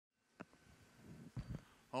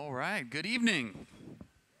All right, good evening.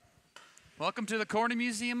 Welcome to the Corning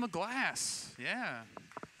Museum of Glass. Yeah.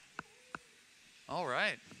 All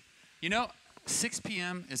right. You know, 6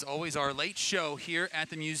 p.m. is always our late show here at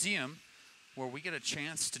the museum where we get a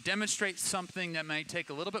chance to demonstrate something that might take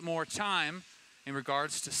a little bit more time in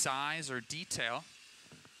regards to size or detail.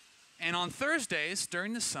 And on Thursdays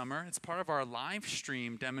during the summer, it's part of our live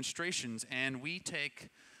stream demonstrations, and we take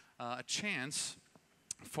a chance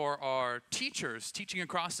for our teachers teaching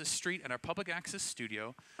across the street at our public access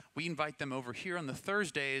studio. We invite them over here on the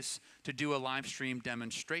Thursdays to do a live stream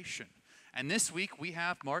demonstration. And this week we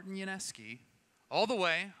have Martin Janecky, all the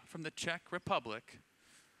way from the Czech Republic.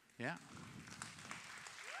 Yeah.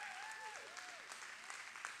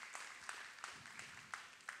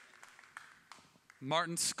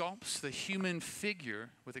 Martin sculpts the human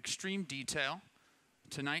figure with extreme detail.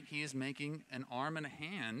 Tonight he is making an arm and a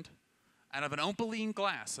hand out of an opaline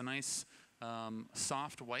glass, a nice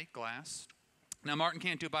soft white glass. Now Martin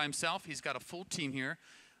can't do it by himself. He's got a full team here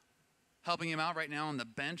helping him out right now on the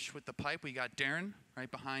bench with the pipe. We got Darren right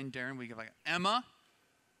behind Darren. We got Emma.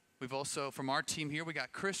 We've also, from our team here, we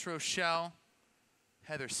got Chris Rochelle,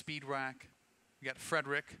 Heather Speedwack. We got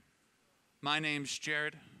Frederick. My name's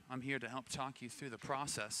Jared. I'm here to help talk you through the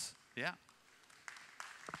process. Yeah.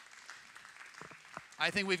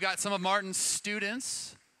 I think we've got some of Martin's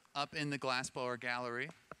students up in the glassblower gallery.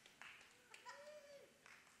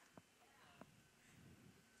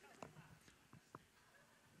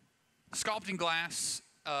 Sculpting glass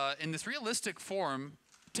in this realistic form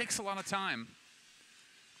takes a lot of time.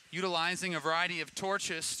 Utilizing a variety of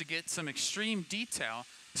torches to get some extreme detail.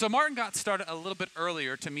 So Martin got started a little bit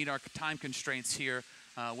earlier to meet our time constraints here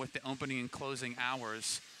with the opening and closing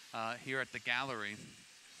hours here at the gallery.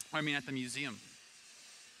 At the museum.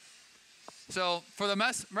 So for the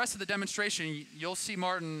rest of the demonstration, you'll see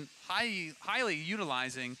Martin highly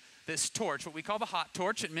utilizing this torch, what we call the hot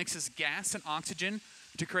torch. It mixes gas and oxygen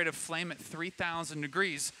to create a flame at 3,000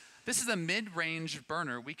 degrees. This is a mid-range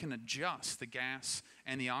burner. We can adjust the gas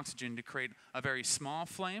and the oxygen to create a very small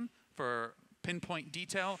flame for pinpoint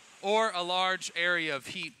detail or a large area of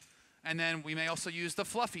heat. And then we may also use the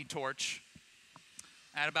fluffy torch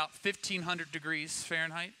at about 1,500 degrees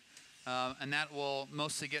Fahrenheit, and that will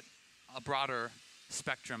mostly get a broader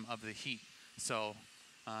spectrum of the heat. So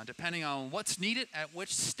depending on what's needed at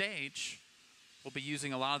which stage, we'll be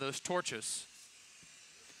using a lot of those torches.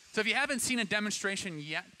 So if you haven't seen a demonstration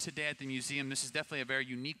yet today at the museum, this is definitely a very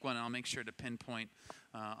unique one, and I'll make sure to pinpoint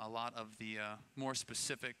a lot of the more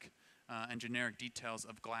specific and generic details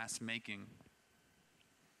of glass making.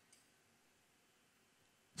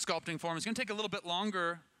 Sculpting form is going to take a little bit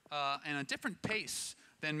longer and a different pace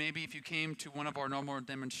than maybe if you came to one of our normal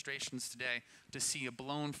demonstrations today to see a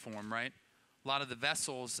blown form, right? A lot of the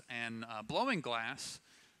vessels and blowing glass,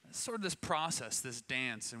 sort of this process, this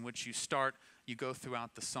dance in which you go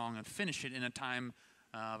throughout the song and finish it in a time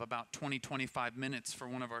of about 20-25 minutes for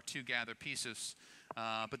one of our two gather pieces.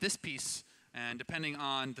 But this piece, and depending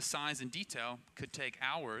on the size and detail, could take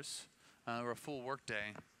hours or a full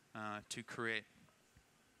workday to create.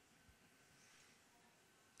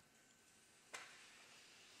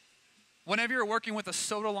 Whenever you're working with a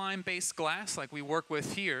soda lime-based glass like we work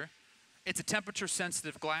with here, it's a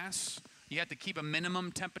temperature-sensitive glass. You have to keep a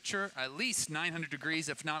minimum temperature, at least 900 degrees,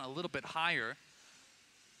 if not a little bit higher.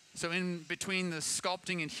 So in between the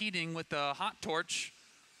sculpting and heating with the hot torch,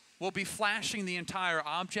 we'll be flashing the entire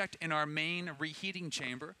object in our main reheating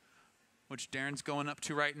chamber, which Darren's going up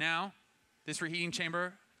to right now. This reheating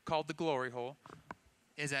chamber, called the glory hole,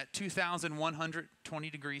 is at 2,120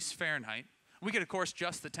 degrees Fahrenheit. We could, of course,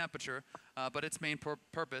 adjust the temperature, but its main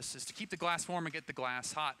purpose is to keep the glass warm and get the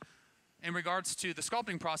glass hot. In regards to the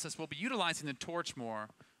sculpting process, we'll be utilizing the torch more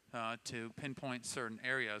to pinpoint certain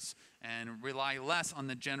areas and rely less on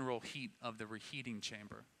the general heat of the reheating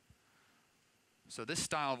chamber. So this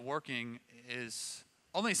style of working is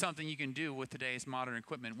only something you can do with today's modern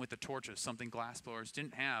equipment with the torches, something glassblowers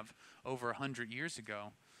didn't have over 100 years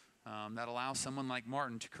ago, that allows someone like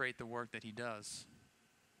Martin to create the work that he does.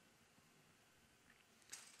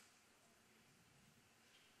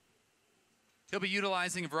 He'll be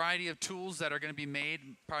utilizing a variety of tools that are going to be made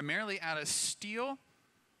primarily out of steel,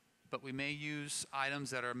 but we may use items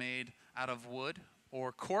that are made out of wood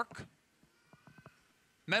or cork.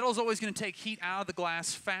 Metal is always going to take heat out of the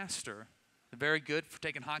glass faster. Very good for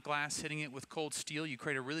taking hot glass, hitting it with cold steel. You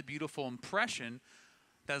create a really beautiful impression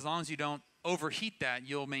that as long as you don't overheat that,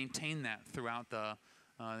 you'll maintain that throughout the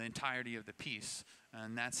entirety of the piece.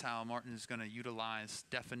 And that's how Martin is going to utilize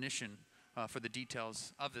definition for the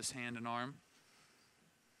details of this hand and arm.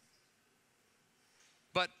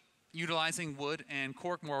 But utilizing wood and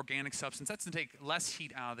cork, more organic substance. That's to take less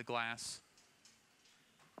heat out of the glass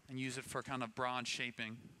and use it for kind of broad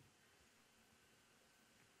shaping.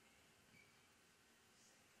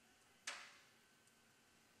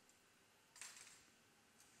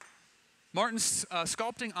 Martin's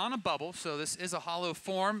sculpting on a bubble, so this is a hollow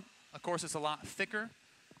form. Of course, it's a lot thicker.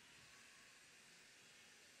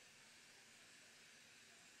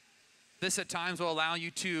 This at times will allow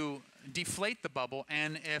you to deflate the bubble,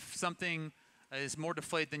 and if something is more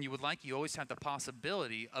deflated than you would like, you always have the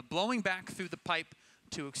possibility of blowing back through the pipe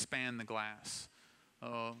to expand the glass.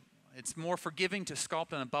 It's more forgiving to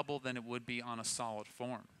sculpt on a bubble than it would be on a solid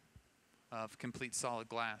form of complete solid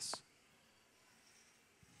glass.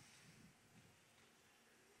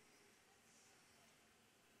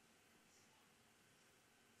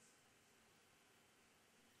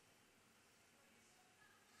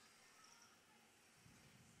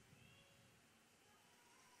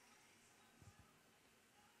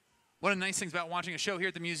 One of the nice things about watching a show here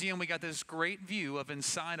at the museum, we got this great view of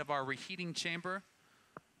inside of our reheating chamber.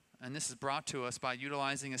 And this is brought to us by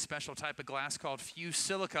utilizing a special type of glass called fused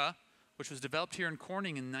silica, which was developed here in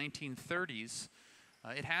Corning in the 1930s.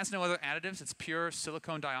 It has no other additives. It's pure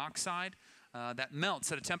silicon dioxide that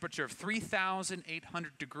melts at a temperature of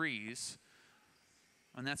 3,800 degrees.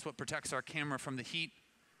 And that's what protects our camera from the heat.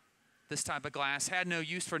 This type of glass had no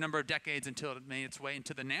use for a number of decades until it made its way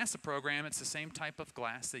into the NASA program. It's the same type of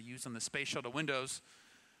glass they use on the space shuttle windows.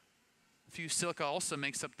 Fused silica also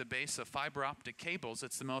makes up the base of fiber optic cables.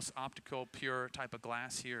 It's the most optical, pure type of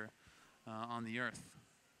glass here on the Earth.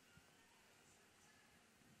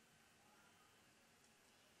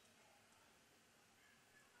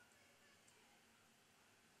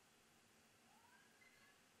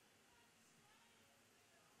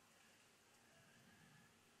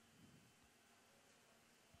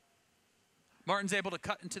 Martin's able to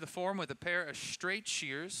cut into the form with a pair of straight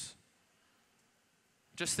shears.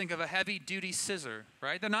 Just think of a heavy-duty scissor,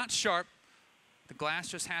 right? They're not sharp. The glass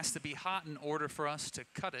just has to be hot in order for us to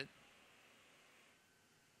cut it.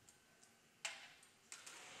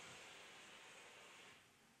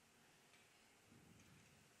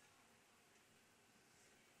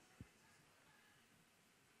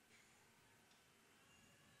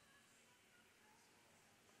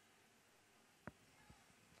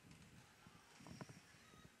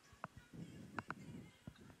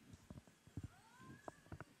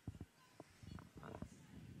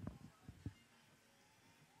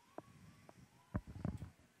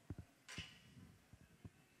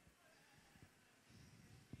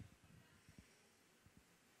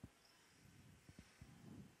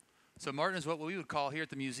 So Martin is what we would call here at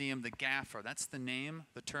the museum the gaffer. That's the name,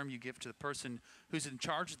 the term you give to the person who's in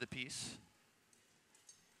charge of the piece.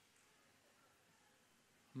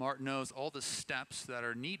 Martin knows all the steps that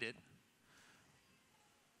are needed.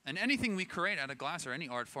 And anything we create out of glass or any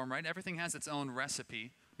art form, right, everything has its own recipe.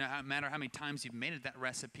 Now, no matter how many times you've made it, that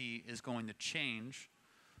recipe is going to change.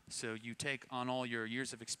 So you take on all your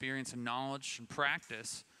years of experience and knowledge and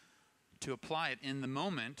practice to apply it in the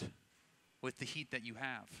moment with the heat that you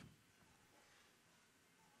have.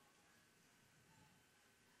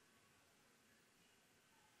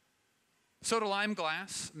 Soda lime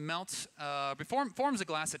glass melts, forms a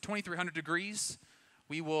glass at 2,300 degrees.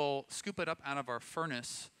 We will scoop it up out of our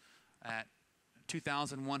furnace at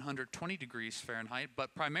 2,120 degrees Fahrenheit,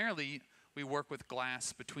 but primarily we work with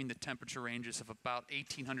glass between the temperature ranges of about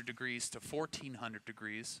 1,800 degrees to 1,400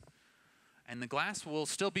 degrees. And the glass will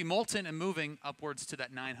still be molten and moving upwards to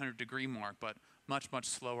that 900 degree mark, but much, much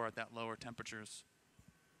slower at that lower temperatures.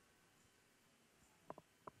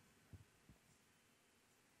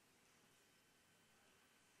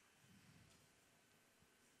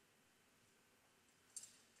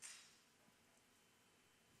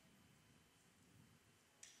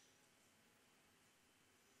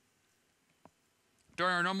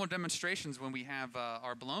 During our normal demonstrations, when we have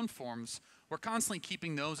our blown forms, we're constantly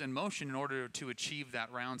keeping those in motion in order to achieve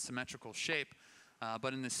that round symmetrical shape.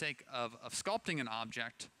 But in the sake of sculpting an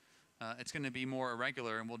object, it's going to be more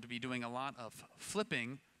irregular, and we'll be doing a lot of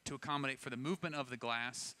flipping to accommodate for the movement of the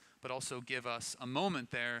glass, but also give us a moment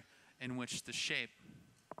there in which the shape.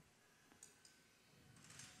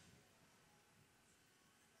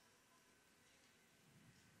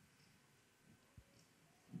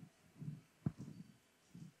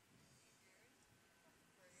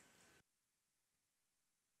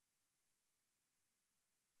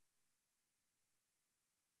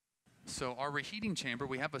 So our reheating chamber,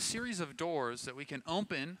 we have a series of doors that we can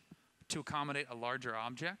open to accommodate a larger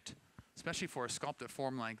object, especially for a sculpted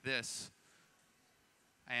form like this.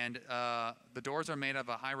 And the doors are made of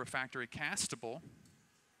a high refractory castable.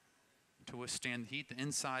 to withstand the heat. The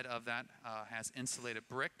inside of that has insulated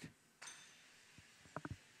brick.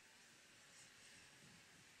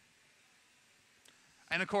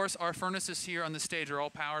 And of course, our furnaces here on the stage are all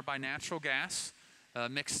powered by natural gas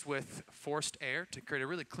mixed with forced air to create a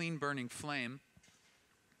really clean burning flame.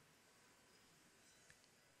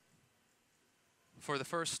 For the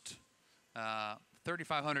first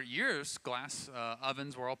 3,500 years, glass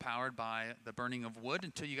ovens were all powered by the burning of wood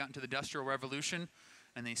until you got into the Industrial Revolution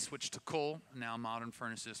and they switched to coal. Now modern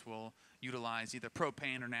furnaces will utilize either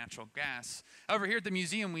propane or natural gas. However, here at the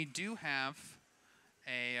museum, we do have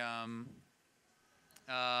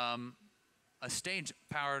a stage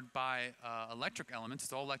powered by electric elements.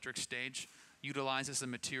 It's all electric stage, utilizes a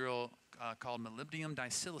material called molybdenum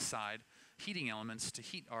disilicide heating elements to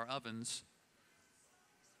heat our ovens.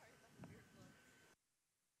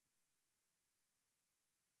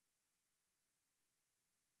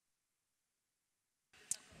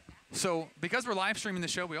 So because we're live streaming the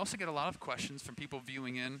show, we also get a lot of questions from people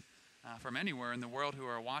viewing in from anywhere in the world who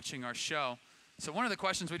are watching our show. So one of the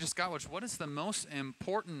questions we just got was, what is the most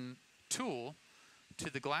important tool to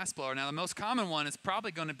the glassblower? Now, the most common one is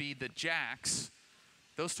probably going to be the jacks.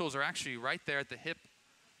 Those tools are actually right there at the hip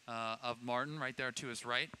of Martin, right there to his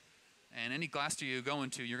right. And any glass studio you go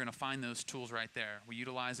into, you're going to find those tools right there. We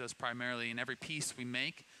utilize those primarily in every piece we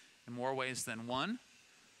make in more ways than one.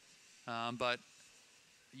 But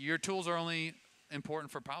your tools are only important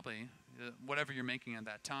for probably whatever you're making at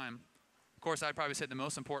that time. Of course, I'd probably say the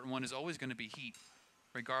most important one is always going to be heat.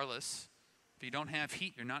 Regardless, if you don't have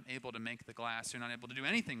heat, you're not able to make the glass. You're not able to do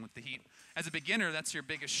anything with the heat. As a beginner, that's your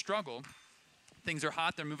biggest struggle. Things are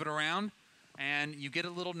hot, they're moving around, and you get a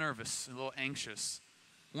little nervous, a little anxious.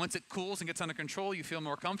 Once it cools and gets under control, you feel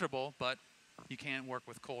more comfortable, but you can't work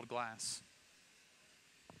with cold glass.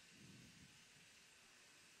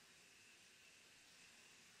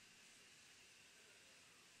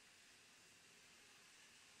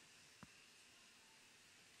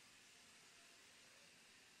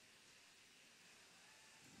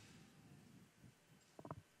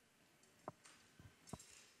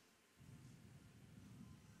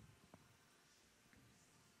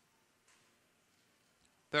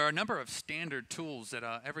 There are a number of standard tools that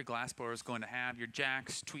every glassblower is going to have. Your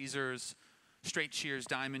jacks, tweezers, straight shears,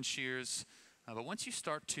 diamond shears. But once you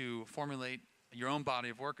start to formulate your own body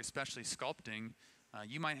of work, especially sculpting,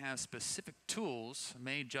 you might have specific tools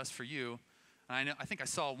made just for you. And I think I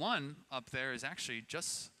saw one up there is actually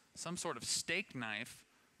just some sort of steak knife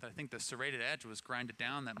that I think the serrated edge was grinded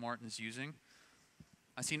down that Martin's using.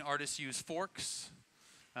 I've seen artists use forks.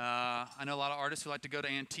 I know a lot of artists who like to go to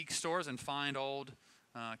antique stores and find old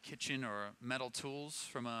kitchen or metal tools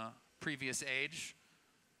from a previous age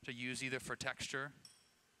to use either for texture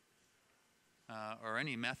or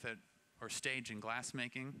any method or stage in glass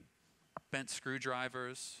making. Bent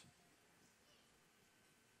screwdrivers.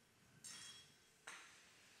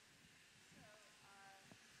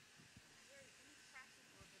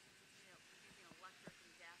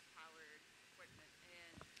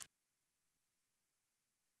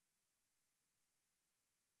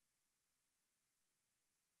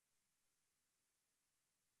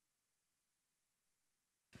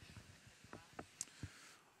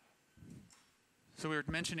 So we were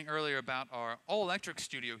mentioning earlier about our all-electric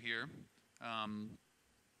studio here, and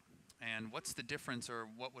what's the difference, or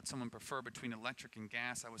what would someone prefer between electric and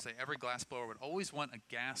gas? I would say every glassblower would always want a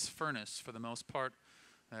gas furnace for the most part.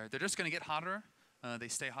 They're just going to get hotter. They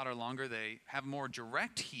stay hotter longer. They have more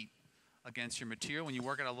direct heat against your material. When you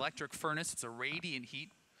work at an electric furnace, it's a radiant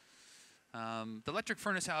heat. The electric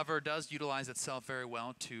furnace, however, does utilize itself very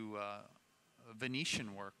well to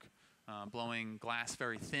Venetian work, blowing glass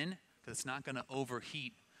very thin, because it's not going to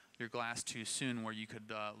overheat your glass too soon where you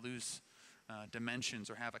could lose dimensions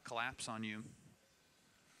or have it collapse on you.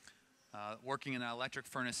 Working in an electric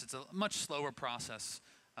furnace, it's a much slower process.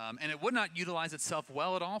 And it would not utilize itself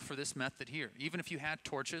well at all for this method here. Even if you had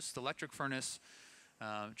torches, the electric furnace,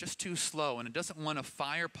 just too slow, and it doesn't want to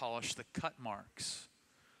fire polish the cut marks,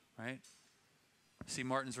 right? See,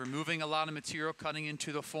 Martin's removing a lot of material, cutting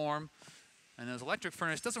into the form. And this electric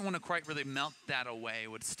furnace doesn't want to quite really melt that away.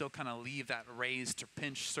 It would still kind of leave that raised or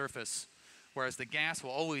pinched surface, whereas the gas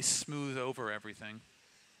will always smooth over everything.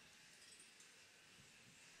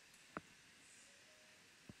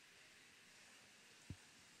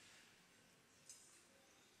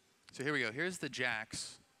 So here we go. Here's the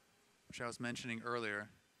jacks, which I was mentioning earlier.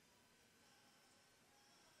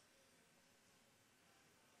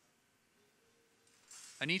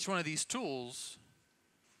 And each one of these tools,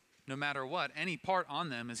 no matter what, any part on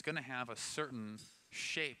them is going to have a certain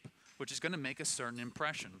shape, which is going to make a certain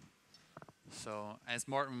impression. So as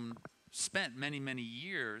Martin spent many, many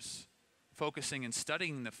years focusing and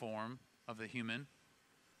studying the form of the human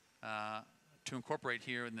to incorporate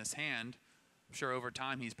here in this hand. I'm sure over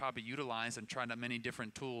time he's probably utilized and tried out many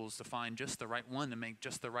different tools to find just the right one to make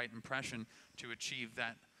just the right impression to achieve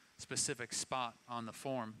that specific spot on the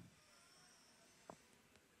form.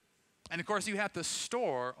 And of course you have to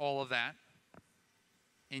store all of that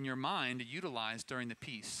in your mind to utilize during the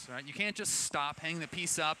piece, right? You can't just stop, hang the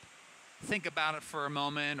piece up, think about it for a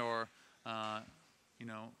moment, or you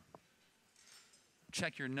know,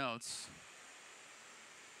 check your notes.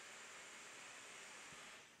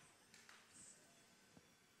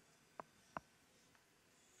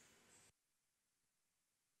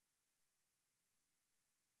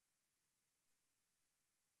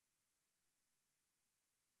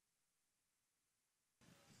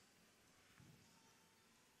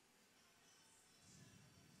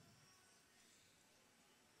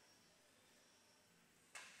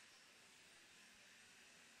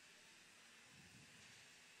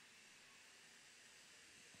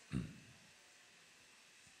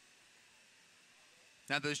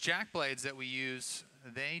 Now those jack blades that we use,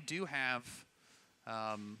 they do have,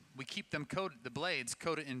 we keep them coated, the blades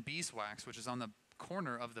coated in beeswax, which is on the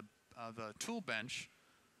corner of the tool bench,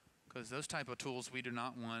 because those type of tools we do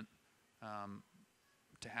not want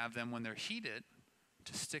to have them when they're heated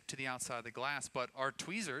to stick to the outside of the glass. But our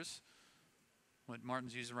tweezers, what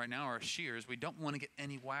Martin's using right now, are shears. We don't want to get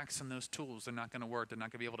any wax on those tools. They're not going to work. They're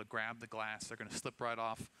not going to be able to grab the glass. They're going to slip right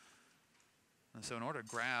off. And so in order to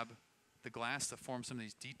grab the glass to form some of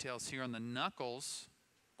these details here on the knuckles,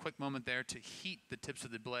 quick moment there to heat the tips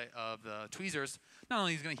of the tweezers. Not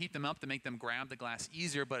only is it going to heat them up to make them grab the glass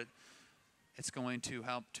easier, but it's going to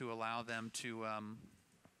help to allow them to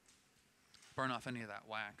burn off any of that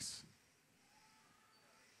wax.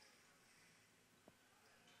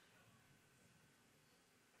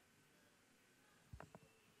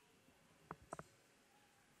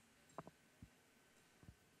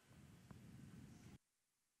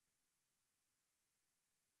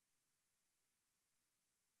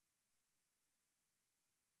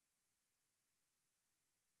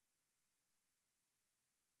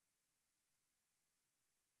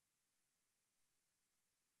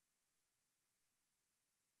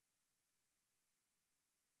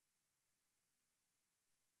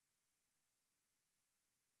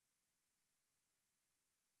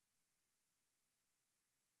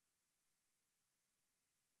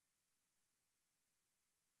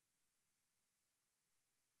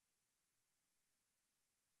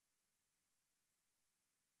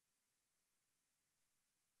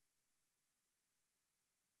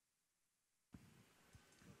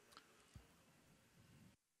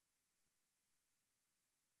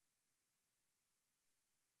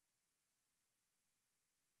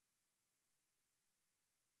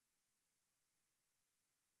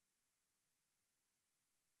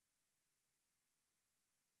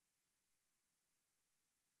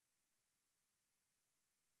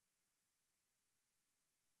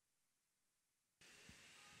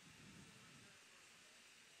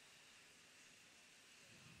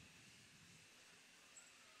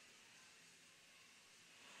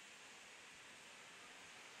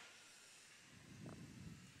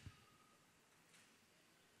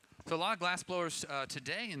 So a lot of glass blowers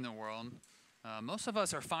today in the world, most of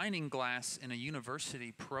us are finding glass in a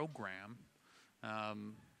university program. There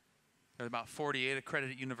are about 48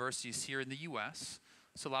 accredited universities here in the U.S.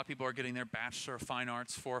 So a lot of people are getting their Bachelor of Fine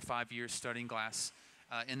Arts, 4 or 5 years studying glass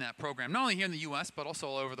in that program. Not only here in the U.S., but also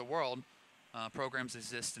all over the world. Programs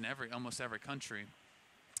exist in almost every country.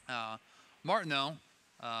 Martin, though,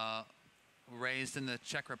 raised in the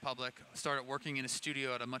Czech Republic, started working in a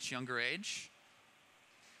studio at a much younger age.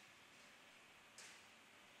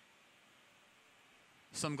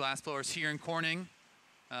 Some glass blowers here in Corning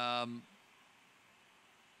have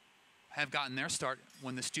gotten their start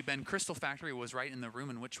when the Steuben Crystal Factory was right in the room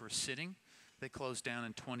in which we're sitting. They closed down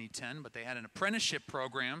in 2010, but they had an apprenticeship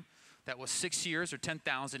program that was 6 years or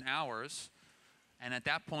 10,000 hours. And at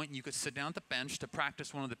that point, you could sit down at the bench to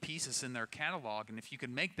practice one of the pieces in their catalog. And if you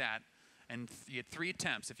could make that, and you had 3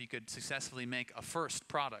 attempts, if you could successfully make a first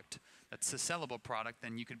product that's a sellable product,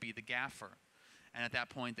 then you could be the gaffer. And at that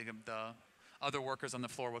point, the other workers on the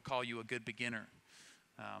floor would call you a good beginner.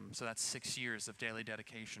 So that's 6 years of daily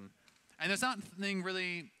dedication. And there's nothing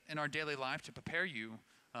really in our daily life to prepare you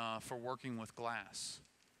for working with glass.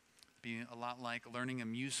 It'd be a lot like learning a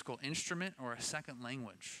musical instrument or a second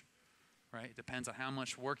language, right? It depends on how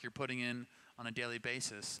much work you're putting in on a daily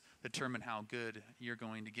basis, determine how good you're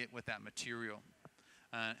going to get with that material.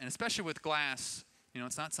 And especially with glass, you know,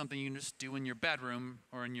 it's not something you can just do in your bedroom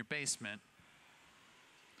or in your basement.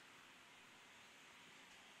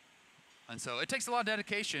 And so it takes a lot of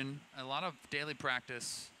dedication, a lot of daily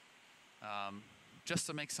practice, just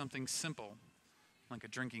to make something simple, like a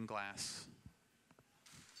drinking glass.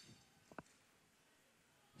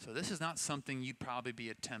 So this is not something you'd probably be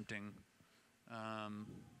attempting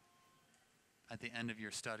at the end of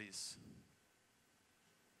your studies.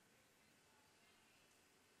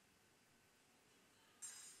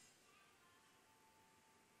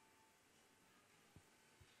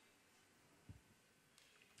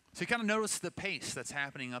 So you kind of notice the pace that's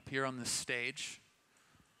happening up here on this stage,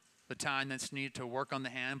 the time that's needed to work on the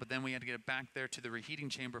hand, but then we had to get it back there to the reheating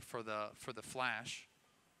chamber for the flash.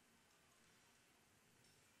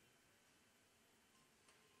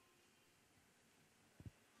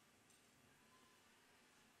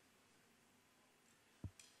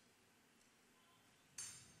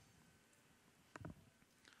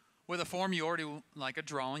 With a form, you already, like a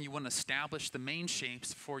drawing, you want to establish the main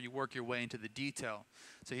shapes before you work your way into the detail.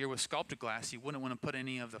 So here with sculpted glass, you wouldn't want to put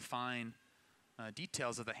any of the fine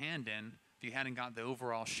details of the hand in if you hadn't got the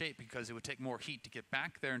overall shape, because it would take more heat to get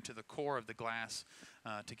back there into the core of the glass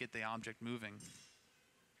to get the object moving.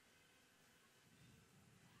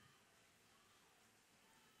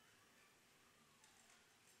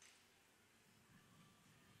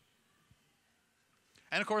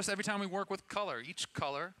 And of course, every time we work with color, each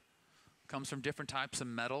color comes from different types of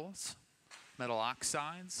metals, metal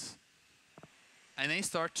oxides, and they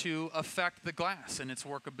start to affect the glass and its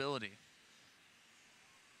workability.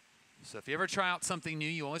 So if you ever try out something new,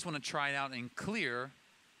 you always want to try it out in clear,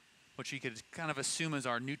 which you could kind of assume is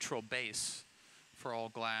our neutral base for all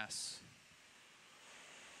glass.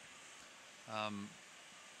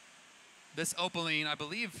 This opaline, I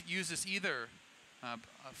believe, uses either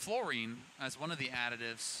fluorine as one of the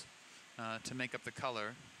additives to make up the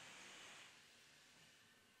color.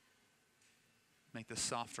 Make this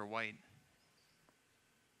softer white.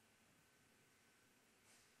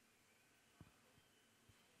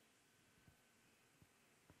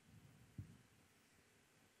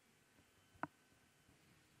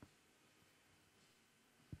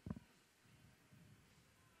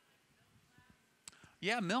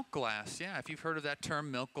 Yeah, milk glass. Yeah, if you've heard of that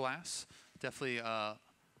term, milk glass, definitely a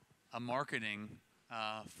marketing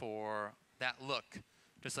for that look.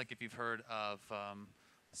 Just like if you've heard of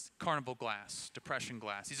carnival glass, depression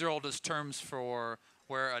glass. These are all just terms for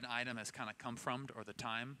where an item has kind of come from or the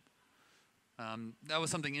time. That was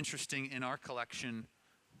something interesting in our collection.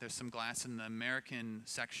 There's some glass in the American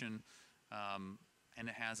section, and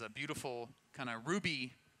it has a beautiful kind of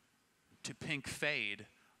ruby to pink fade.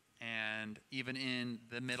 And even in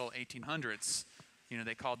the middle 1800s, you know,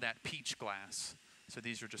 they called that peach glass. So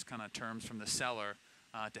these are just kind of terms from the seller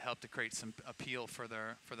to help to create some appeal for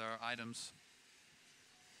their items.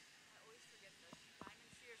 I always forget this.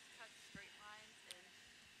 Diamond shears cut straight lines, and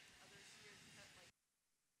other shears cut like.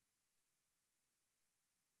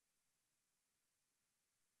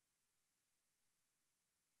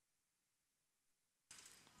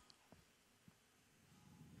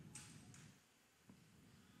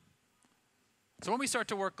 So when we start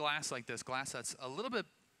to work glass like this, glass that's a little bit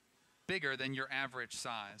bigger than your average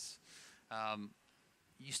size,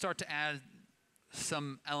 you start to add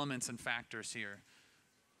some elements and factors here.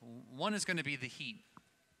 One is going to be the heat.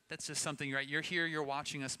 That's just something, right? You're here, you're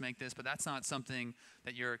watching us make this, but that's not something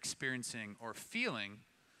that you're experiencing or feeling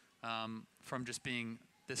from just being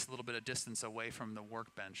this little bit of distance away from the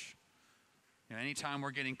workbench. You know, anytime we're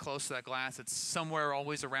getting close to that glass, it's somewhere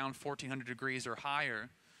always around 1400 degrees or higher.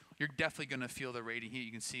 You're definitely going to feel the radiant heat.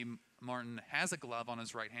 You can see Martin has a glove on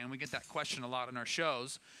his right hand. We get that question a lot in our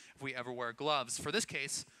shows, if we ever wear gloves. For this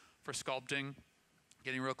case, for sculpting,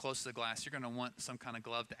 getting real close to the glass, you're going to want some kind of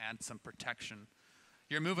glove to add some protection.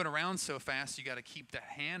 You're moving around so fast, you got to keep that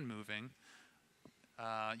hand moving.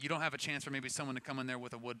 You don't have a chance for maybe someone to come in there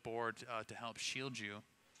with a wood board to help shield you.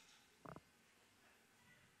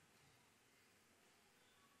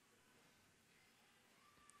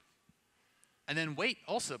 And then weight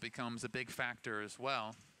also becomes a big factor as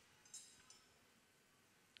well,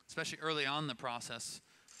 especially early on in the process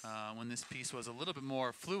when this piece was a little bit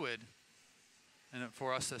more fluid, and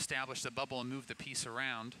for us to establish the bubble and move the piece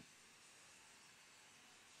around.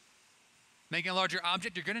 Making a larger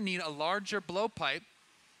object, you're going to need a larger blowpipe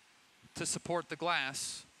to support the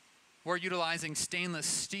glass. We're utilizing stainless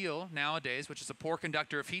steel nowadays, which is a poor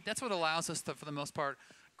conductor of heat. That's what allows us to, for the most part,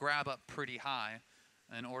 grab up pretty high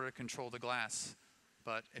in order to control the glass.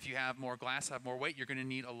 But if you have more glass, have more weight, you're going to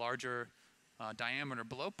need a larger diameter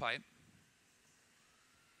blowpipe.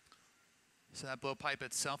 So that blowpipe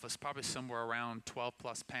itself is probably somewhere around 12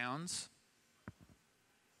 plus pounds.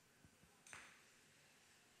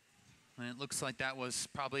 And it looks like that was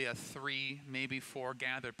probably a 3, maybe 4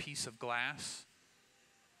 gather piece of glass.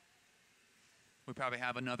 We probably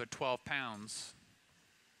have another 12 pounds.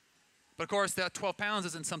 But of course, that 12 pounds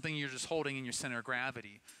isn't something you're just holding in your center of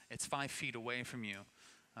gravity. It's 5 feet away from you.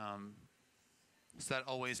 So that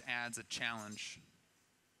always adds a challenge.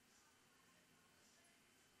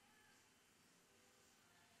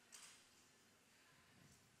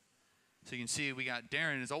 So you can see we got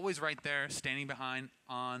Darren is always right there, standing behind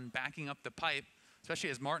on backing up the pipe, especially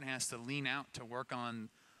as Martin has to lean out to work on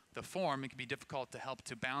the form. It can be difficult to help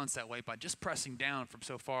to balance that way by just pressing down from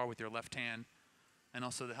so far with your left hand, and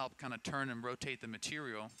also to help kind of turn and rotate the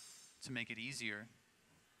material to make it easier.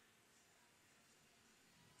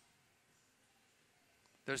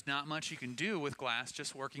 There's not much you can do with glass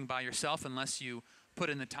just working by yourself unless you put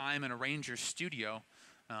in the time and arrange your studio.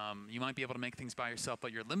 You might be able to make things by yourself,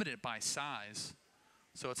 but you're limited by size.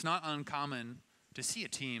 So it's not uncommon to see a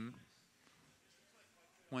team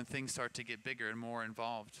when things start to get bigger and more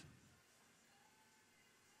involved.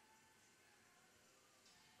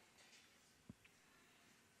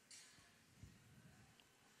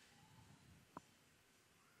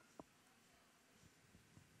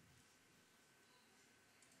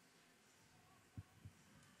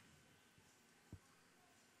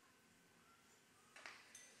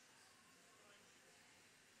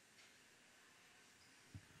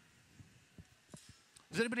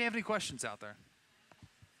 Does anybody have any questions out there?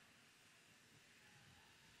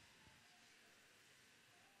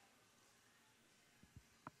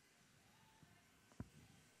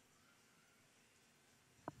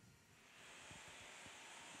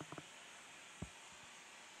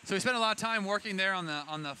 So we spent a lot of time working there on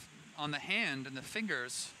the hand and the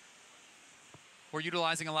fingers. We're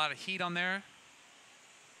utilizing a lot of heat on there.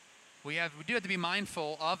 We do have to be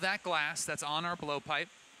mindful of that glass that's on our blowpipe,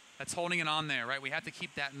 that's holding it on there, right? We have to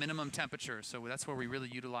keep that minimum temperature. So that's where we really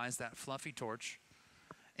utilize that fluffy torch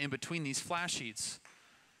in between these flash heats.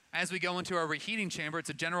 As we go into our reheating chamber,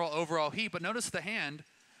 it's a general overall heat, but notice the hand,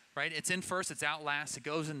 right? It's in first, it's out last, it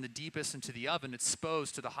goes in the deepest into the oven, it's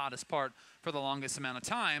exposed to the hottest part for the longest amount of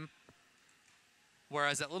time,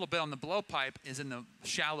 whereas that little bit on the blowpipe is in the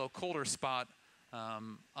shallow, colder spot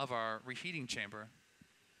of our reheating chamber.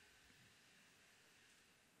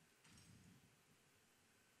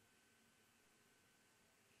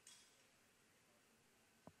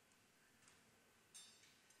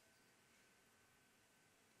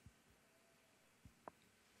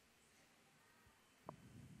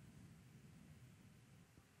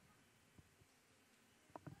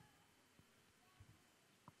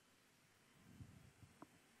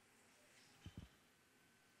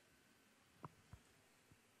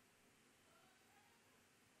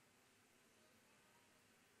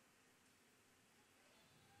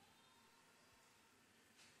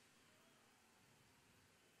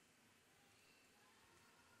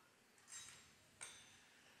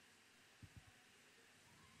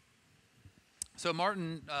 So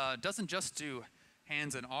Martin doesn't just do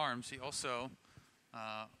hands and arms. He also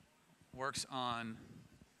works on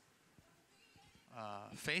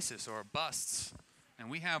faces or busts. And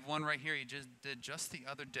we have one right here he just did just the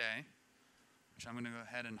other day, which I'm going to go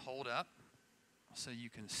ahead and hold up so you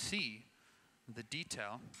can see the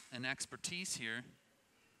detail and expertise here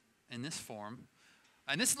in this form.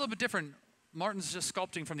 And this is a little bit different. Martin's just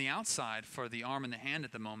sculpting from the outside for the arm and the hand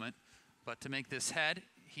at the moment. But to make this head,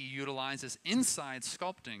 he utilizes inside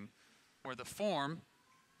sculpting, where the form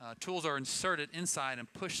tools are inserted inside and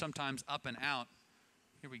pushed sometimes up and out.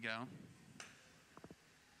 Here we go.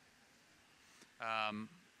 Got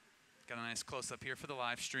a nice close-up here for the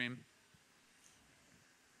live stream.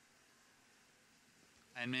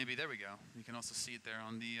 And maybe, there we go. You can also see it there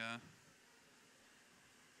on the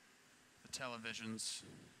televisions.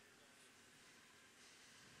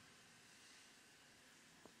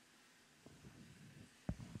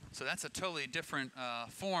 So that's a totally different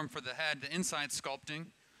form for the head, the inside sculpting,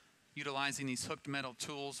 utilizing these hooked metal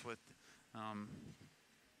tools with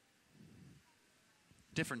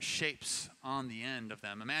different shapes on the end of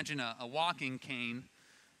them. Imagine a walking cane,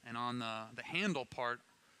 and on the handle part,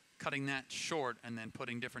 cutting that short and then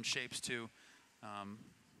putting different shapes to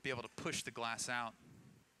be able to push the glass out.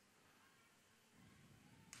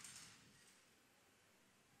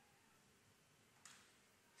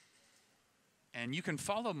 And you can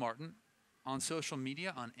follow Martin on social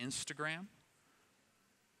media, on Instagram,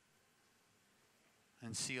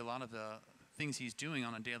 and see a lot of the things he's doing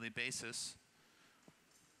on a daily basis.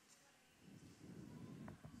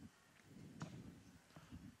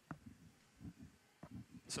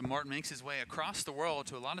 So Martin makes his way across the world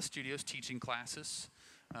to a lot of studios teaching classes.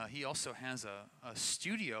 He also has a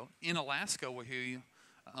studio in Alaska where he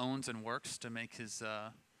owns and works to make his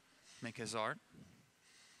art.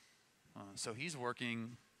 So he's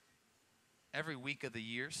working every week of the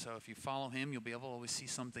year. So if you follow him, you'll be able to always see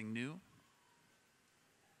something new.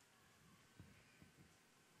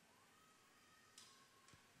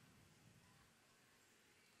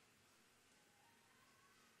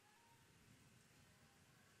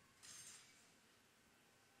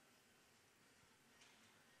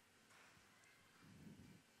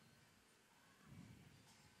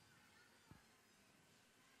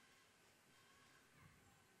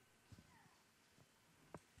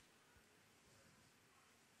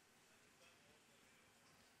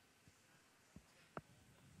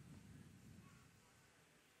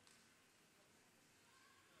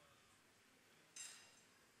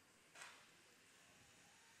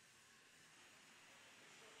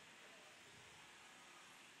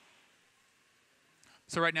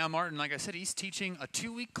 So right now, Martin, like I said, he's teaching a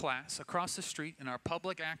 2-week class across the street in our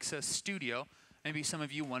public access studio. Maybe some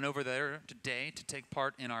of you went over there today to take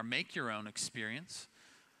part in our Make Your Own experience,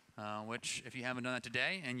 which if you haven't done that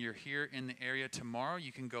today and you're here in the area tomorrow,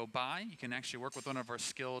 you can go by. You can actually work with one of our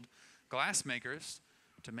skilled glass makers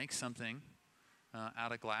to make something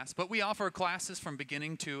out of glass. But we offer classes from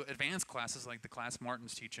beginning to advanced classes like the class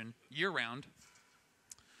Martin's teaching year-round.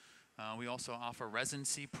 We also offer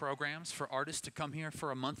residency programs for artists to come here for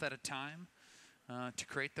a month at a time to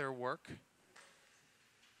create their work.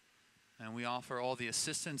 And we offer all the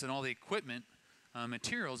assistance and all the equipment,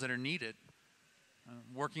 materials that are needed.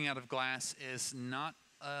 Working out of glass is not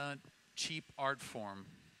a cheap art form.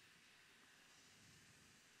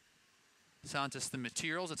 It's not just the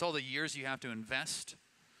materials, it's all the years you have to invest,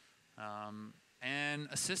 and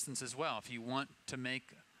assistance as well. If you want to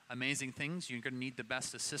make amazing things, you're going to need the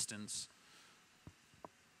best assistants.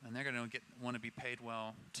 And they're going to want to be paid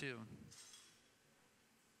well, too.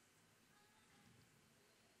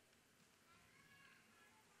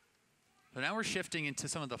 So now we're shifting into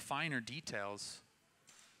some of the finer details.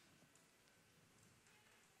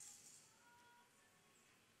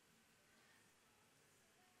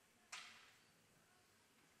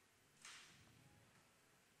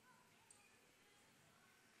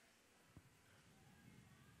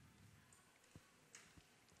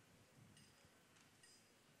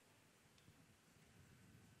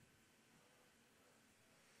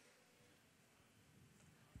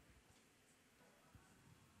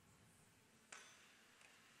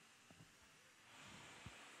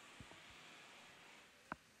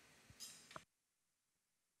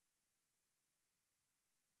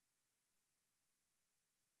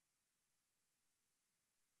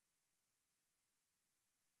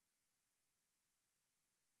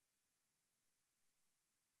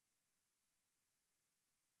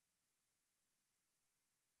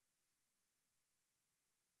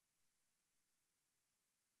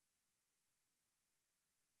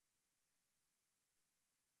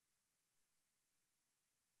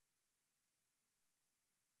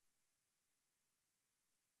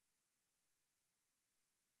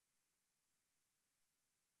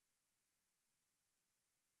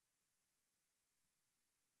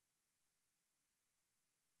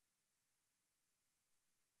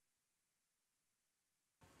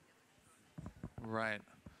 Right.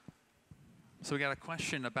 So we got a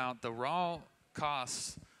question about the raw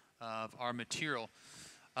costs of our material.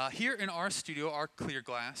 Here in our studio, our clear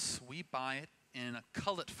glass, we buy it in a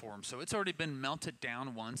cullet form. So it's already been melted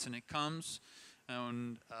down once, and it comes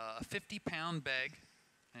in a 50-pound bag,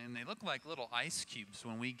 and they look like little ice cubes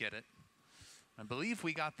when we get it. I believe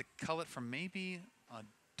we got the cullet for maybe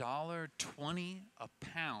 $1.20 a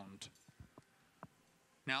pound.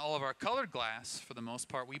 Now, all of our colored glass, for the most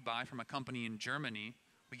part, we buy from a company in Germany.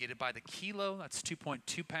 We get it by the kilo. That's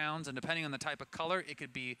 2.2 pounds. And depending on the type of color, it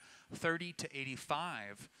could be 30 to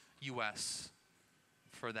 85 US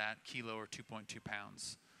for that kilo or 2.2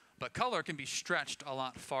 pounds. But color can be stretched a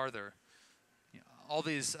lot farther. All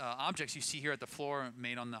these objects you see here at the floor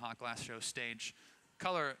made on the Hot Glass Show stage,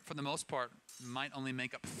 color, for the most part, might only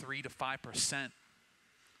make up 3 to 5%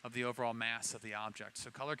 of the overall mass of the object.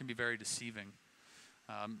 So color can be very deceiving.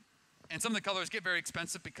 And some of the colors get very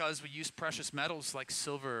expensive because we use precious metals like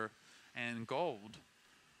silver and gold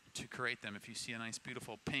to create them. If you see a nice,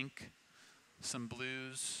 beautiful pink, some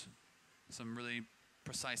blues, some really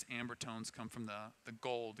precise amber tones come from the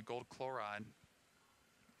gold chloride.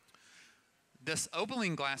 This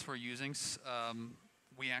opaline glass we're using,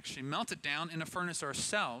 we actually melt it down in a furnace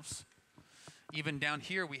ourselves. Even down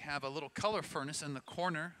here, we have a little color furnace in the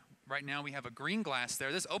corner. Right now we have a green glass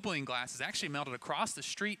there. This opaline glass is actually melted across the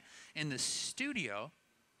street in the studio.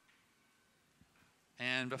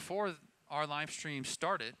 And before our live stream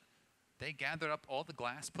started, they gathered up all the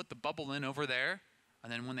glass, put the bubble in over there,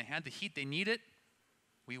 and then when they had the heat they needed,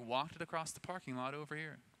 we walked it across the parking lot over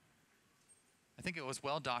here. I think it was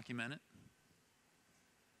well documented.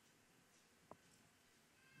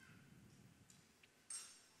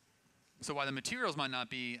 So while the materials might not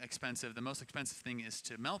be expensive, the most expensive thing is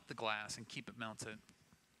to melt the glass and keep it melted.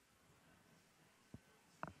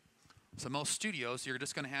 So most studios, you're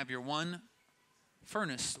just going to have your one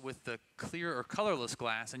furnace with the clear or colorless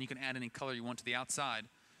glass, and you can add any color you want to the outside,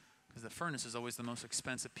 because the furnace is always the most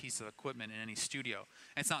expensive piece of equipment in any studio.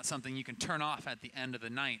 And it's not something you can turn off at the end of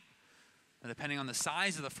the night. And depending on the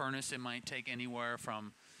size of the furnace, it might take anywhere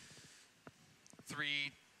from 3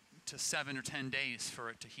 to 7 or 10 days for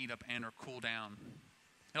it to heat up and or cool down.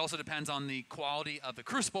 It also depends on the quality of the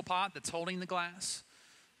crucible pot that's holding the glass,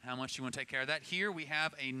 how much you want to take care of that. Here we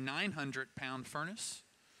have a 900-pound furnace,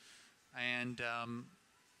 and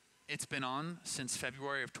it's been on since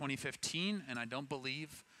February of 2015, and I don't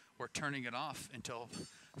believe we're turning it off until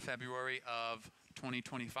February of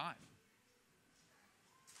 2025,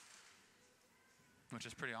 which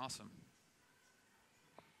is pretty awesome.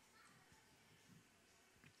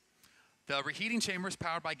 The reheating chambers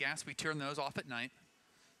powered by gas, we turn those off at night,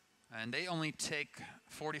 and they only take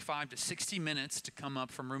 45 to 60 minutes to come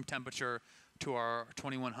up from room temperature to our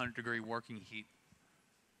 2100 degree working heat.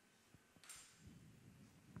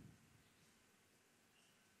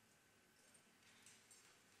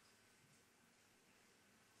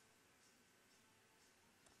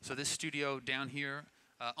 So this studio down here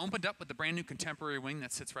opened up with the brand new contemporary wing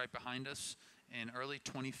that sits right behind us in early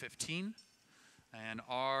 2015. And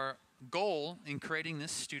our goal in creating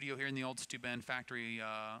this studio here in the old Steuben factory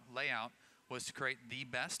layout was to create the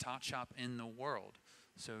best hot shop in the world.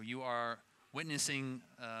 So you are witnessing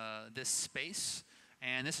this space,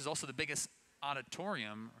 and this is also the biggest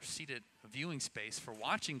auditorium or seated viewing space for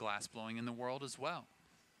watching glass blowing in the world as well.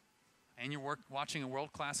 And you're watching a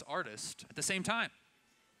world-class artist at the same time.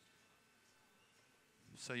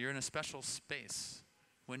 So you're in a special space,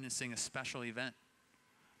 witnessing a special event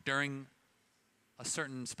during a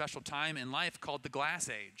certain special time in life called the glass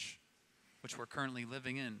age, which we're currently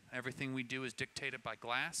living in. Everything we do is dictated by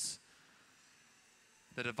glass.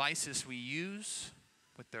 The devices we use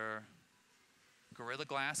with their Gorilla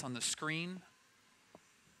Glass on the screen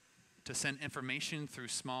to send information through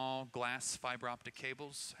small glass fiber optic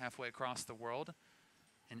cables halfway across the world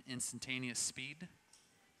in instantaneous speed.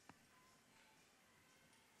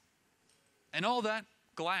 And all that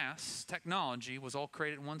glass technology was all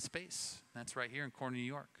created in one space. That's right here in Corner, New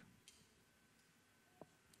York.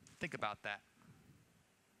 Think about that.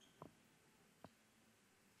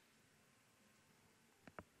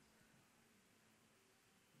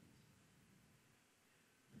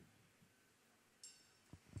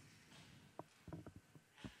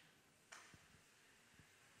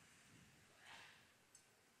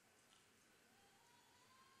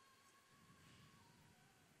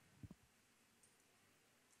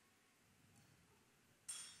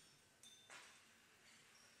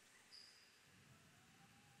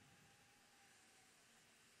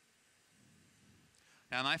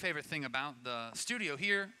 Now, my favorite thing about the studio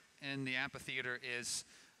here in the amphitheater is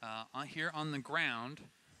here on the ground,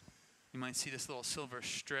 you might see this little silver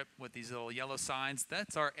strip with these little yellow sides.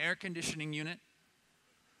 That's our air conditioning unit.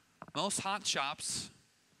 Most hot shops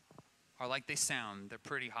are like they sound. They're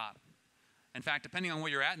pretty hot. In fact, depending on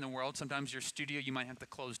where you're at in the world, sometimes your studio you might have to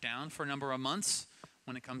close down for a number of months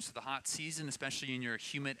when it comes to the hot season, especially in your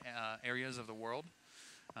humid areas of the world.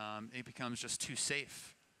 It becomes just too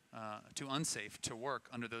unsafe to work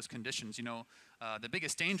under those conditions. You know, the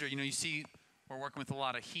biggest danger, you see we're working with a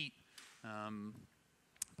lot of heat,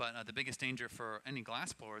 but the biggest danger for any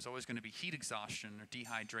glass blower is always going to be heat exhaustion or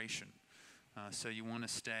dehydration. So you want to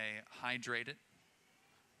stay hydrated,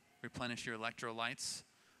 replenish your electrolytes.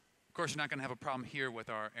 Of course, you're not going to have a problem here with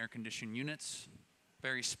our air conditioning units.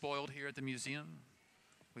 Very spoiled here at the museum.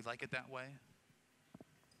 We like it that way.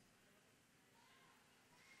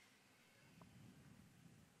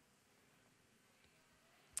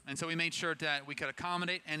 And so we made sure that we could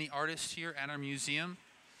accommodate any artists here at our museum.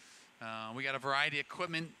 We got a variety of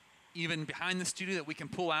equipment even behind the studio that we can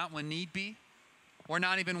pull out when need be. We're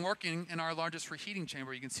not even working in our largest reheating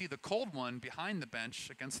chamber. You can see the cold one behind the bench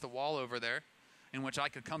against the wall over there, in which I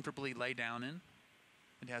could comfortably lay down in.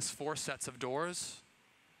 It has 4 sets of doors.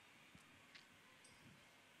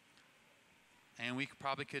 And we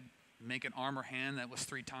probably could make an arm or hand that was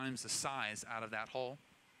 3 times the size out of that hole.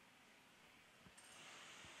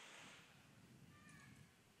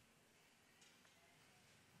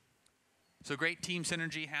 So great team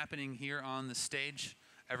synergy happening here on the stage.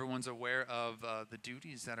 Everyone's aware of the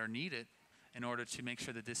duties that are needed in order to make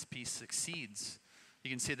sure that this piece succeeds. You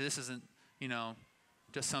can see that this isn't,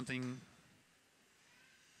 just something,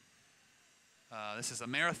 this is a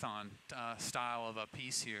marathon style of a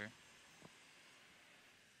piece here.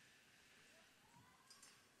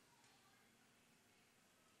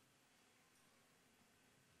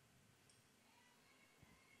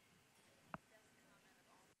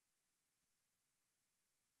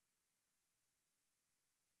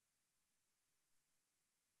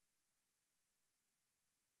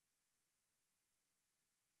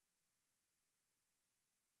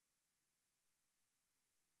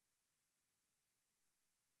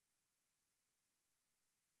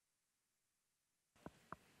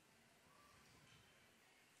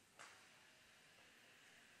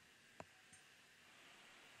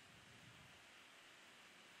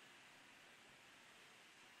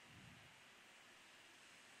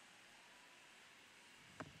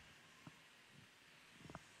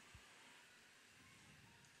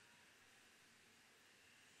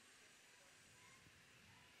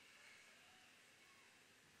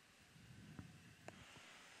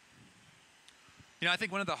 I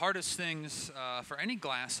think one of the hardest things for any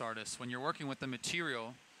glass artist when you're working with the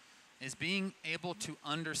material is being able to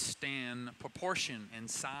understand proportion and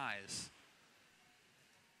size.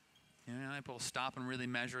 Able to stop and really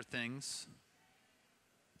measure things.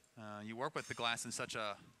 You work with the glass in such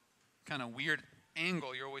a kind of weird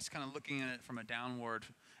angle. You're always kind of looking at it from a downward,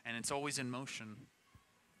 and it's always in motion.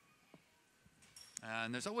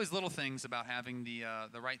 And there's always little things about having the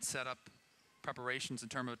right setup, preparations in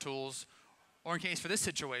terms of tools, or in case for this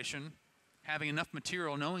situation, having enough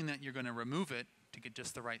material, knowing that you're going to remove it to get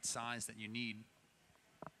just the right size that you need.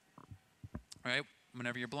 Right?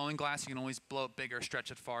 Whenever you're blowing glass, you can always blow it bigger,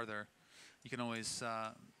 stretch it farther. You can always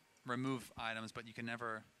remove items, but you can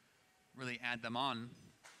never really add them on.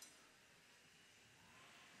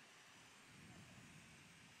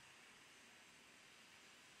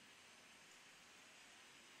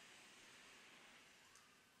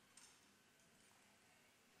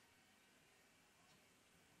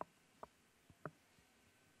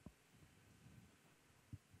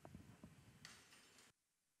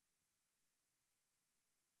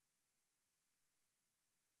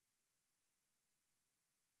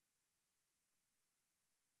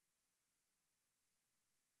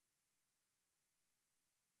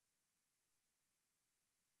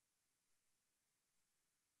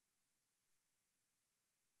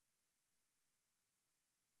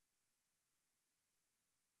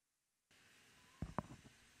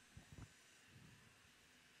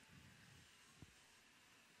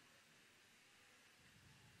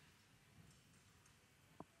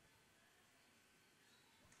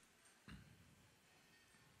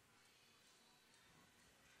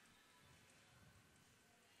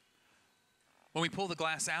 When we pull the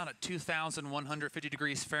glass out at 2,150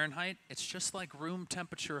 degrees Fahrenheit, it's just like room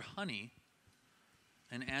temperature honey.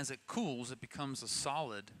 And as it cools, it becomes a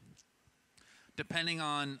solid. Depending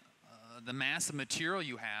on the mass of material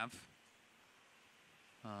you have,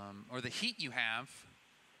 or the heat you have,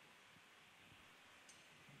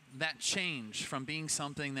 that change from being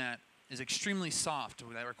something that is extremely soft,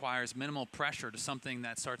 that requires minimal pressure, to something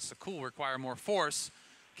that starts to cool, require more force,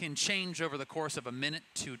 can change over the course of a minute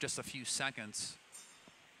to just a few seconds.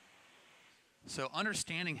 So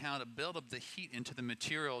understanding how to build up the heat into the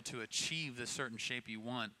material to achieve the certain shape you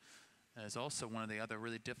want is also one of the other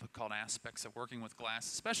really difficult aspects of working with glass,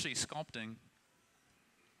 especially sculpting.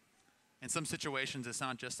 In some situations, it's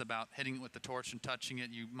not just about hitting it with the torch and touching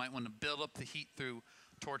it. You might want to build up the heat through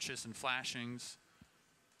torches and flashings.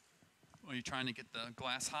 Are you trying to get the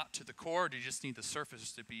glass hot to the core, or do you just need the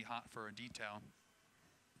surface to be hot for a detail?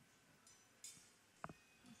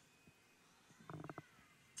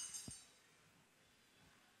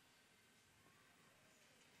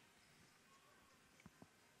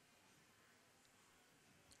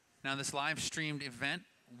 Now, this live streamed event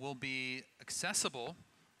will be accessible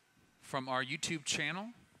from our YouTube channel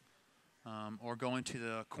or going to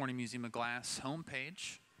the Corning Museum of Glass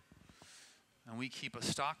homepage. And we keep a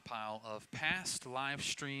stockpile of past live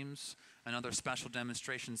streams and other special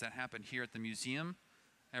demonstrations that happen here at the museum.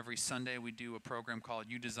 Every Sunday we do a program called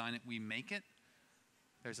You Design It, We Make It.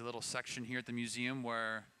 There's a little section here at the museum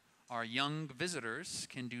where our young visitors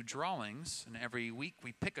can do drawings, and every week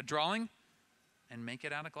we pick a drawing and make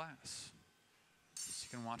it out of glass. So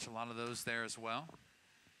you can watch a lot of those there as well.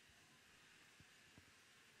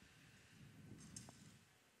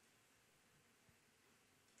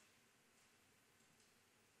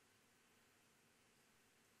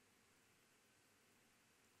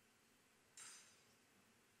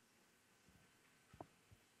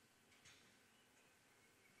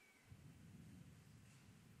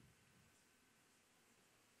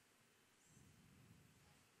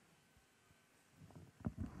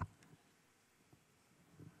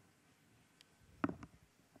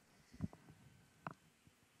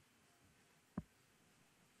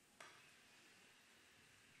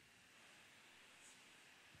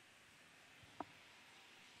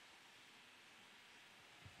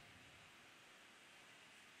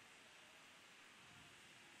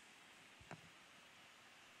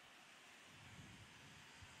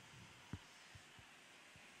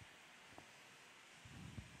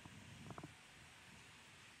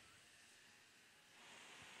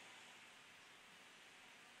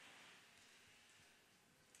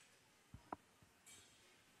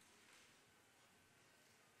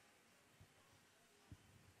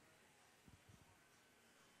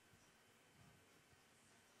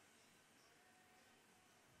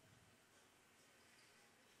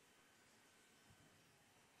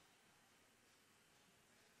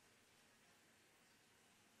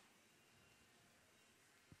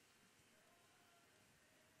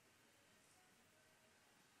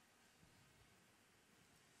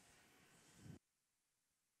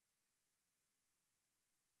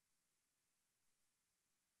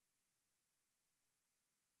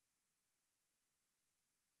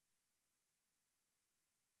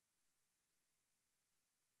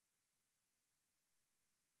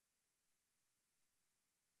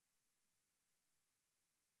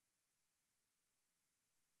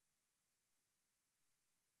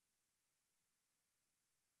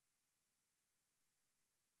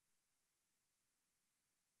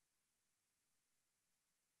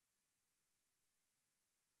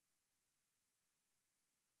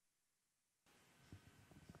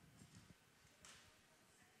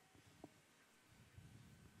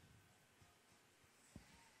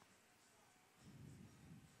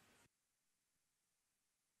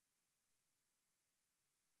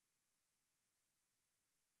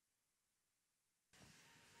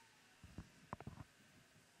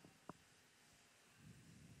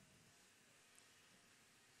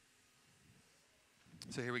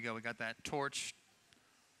 So here we go. We got that torch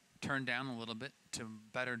turned down a little bit to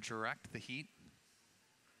better direct the heat.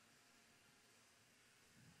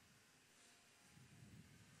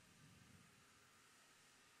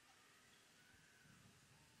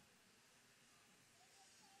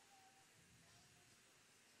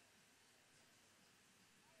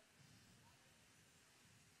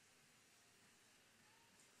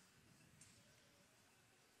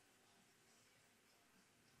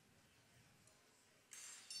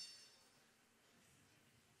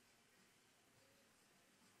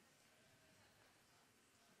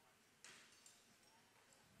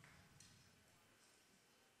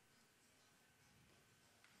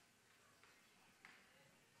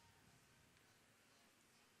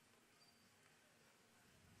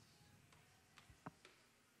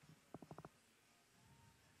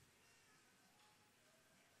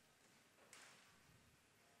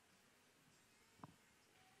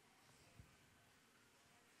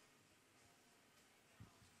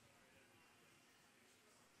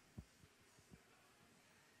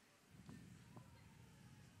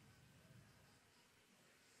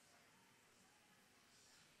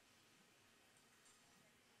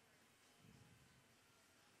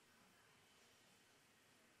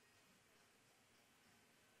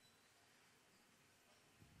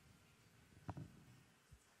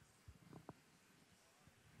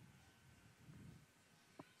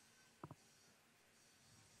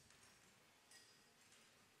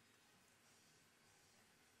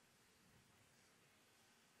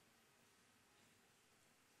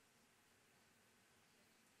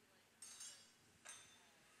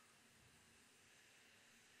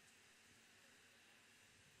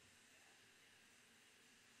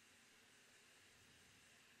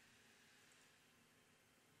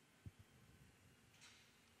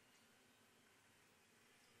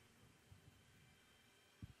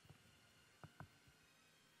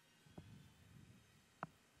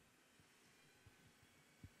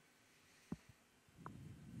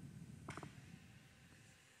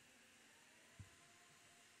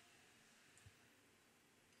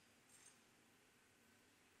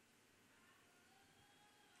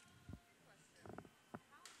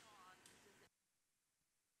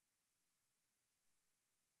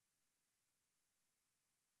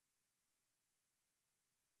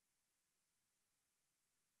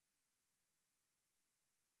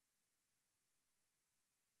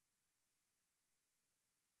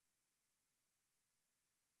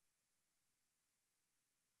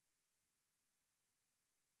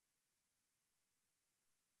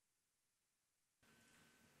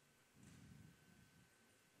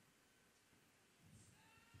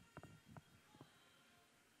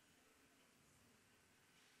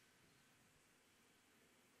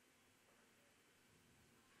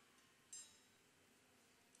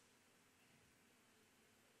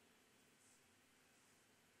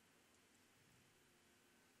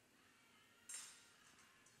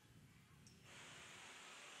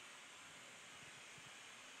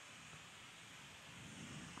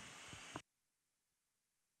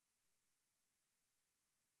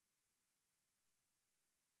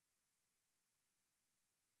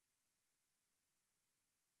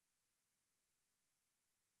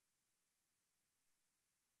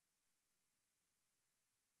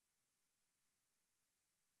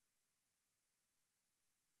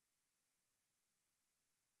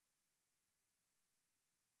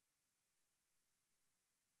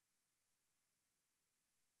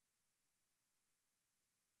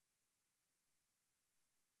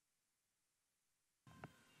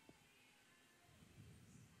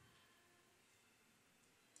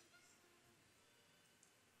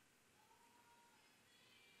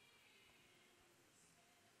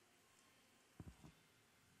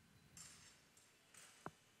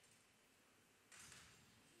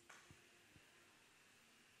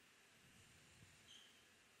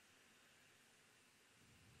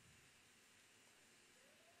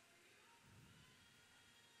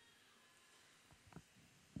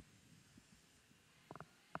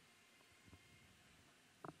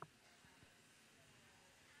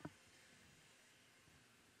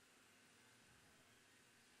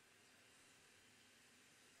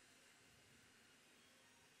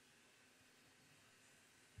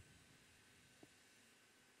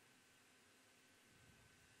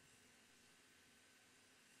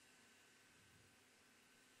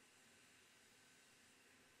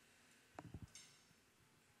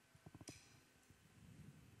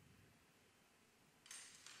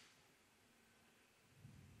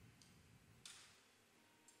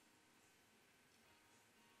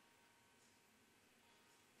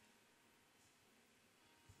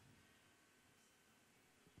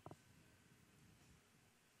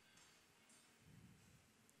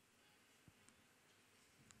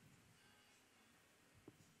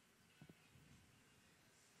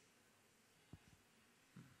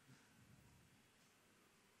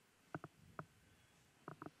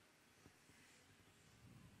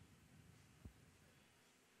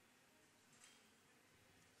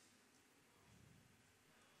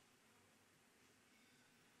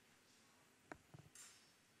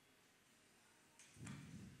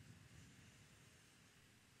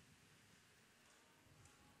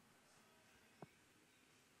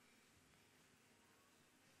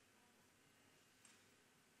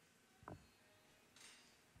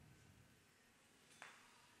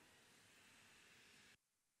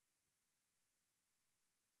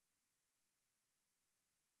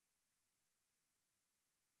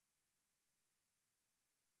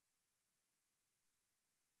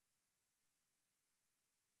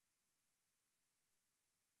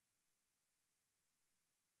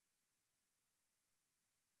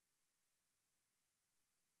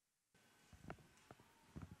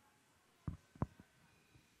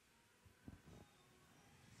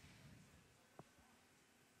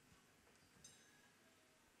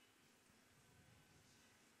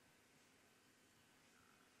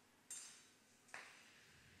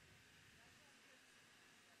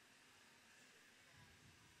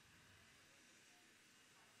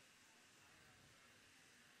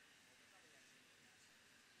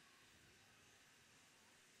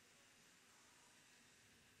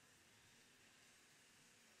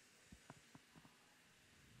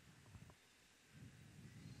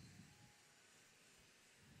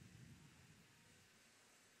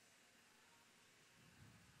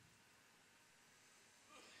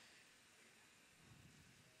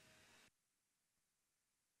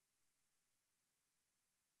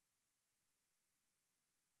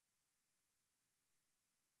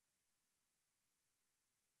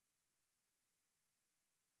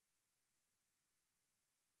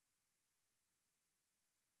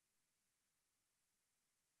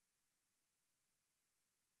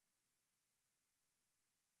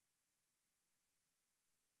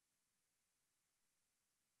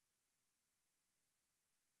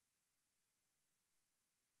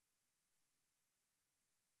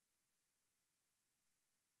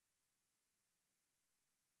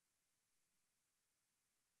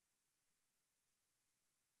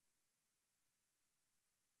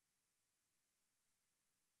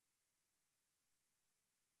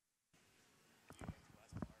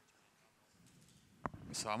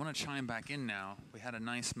 So I want to chime back in now. We had a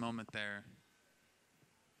nice moment there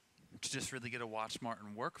to just really get to watch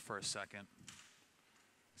Martin work for a second.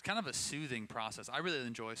 It's kind of a soothing process. I really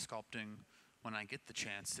enjoy sculpting when I get the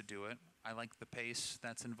chance to do it. I like the pace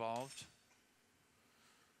that's involved.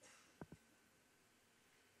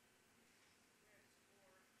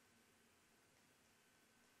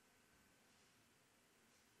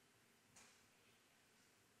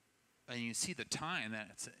 And you see the time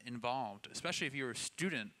that's involved, especially if you're a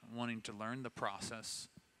student wanting to learn the process,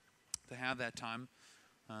 to have that time.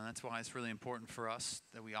 That's why it's really important for us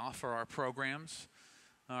that we offer our programs,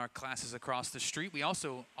 our classes across the street. We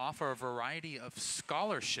also offer a variety of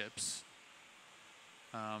scholarships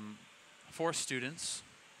for students.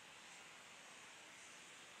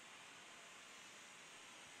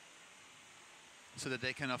 So that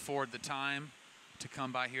they can afford the time to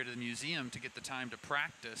come by here to the museum to get the time to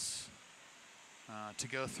practice, to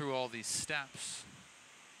go through all these steps.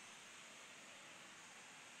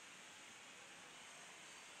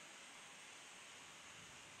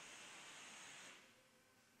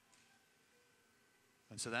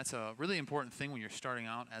 And so that's a really important thing when you're starting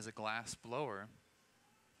out as a glass blower.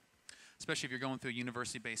 Especially if you're going through a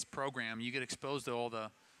university-based program, you get exposed to all the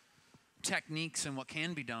techniques and what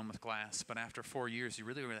can be done with glass. But after 4 years, you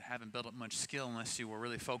really haven't built up much skill unless you were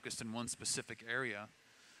really focused in one specific area.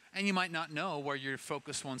 And you might not know where your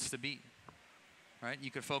focus wants to be, right?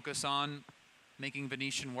 You could focus on making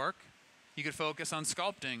Venetian work. You could focus on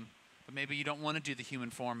sculpting, but maybe you don't want to do the human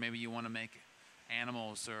form. Maybe you want to make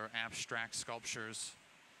animals or abstract sculptures.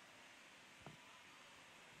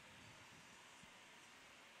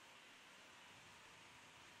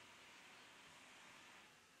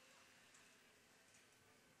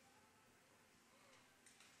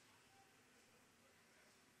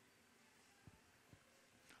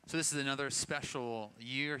 So this is another special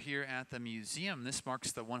year here at the museum. This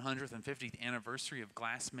marks the 150th anniversary of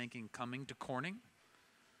glassmaking coming to Corning.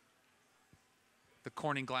 The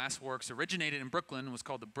Corning Glassworks originated in Brooklyn and was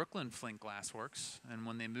called the Brooklyn Flint Glassworks. And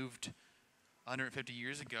when they moved 150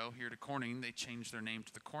 years ago here to Corning, they changed their name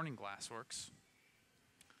to the Corning Glassworks.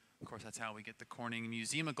 Of course, that's how we get the Corning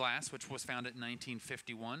Museum of Glass, which was founded in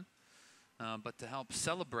 1951. But to help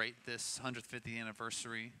celebrate this 150th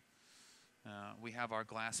anniversary, we have our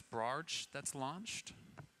glass barge that's launched.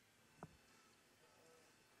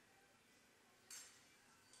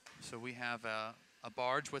 So we have a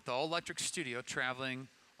barge with the all-electric studio traveling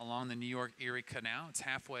along the New York Erie Canal. It's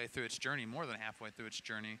halfway through its journey, more than halfway through its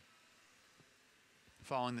journey,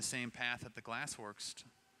 following the same path that the Glassworks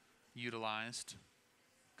utilized,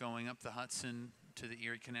 going up the Hudson to the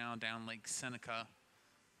Erie Canal, down Lake Seneca,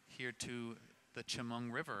 here to the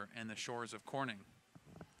Chemung River and the shores of Corning.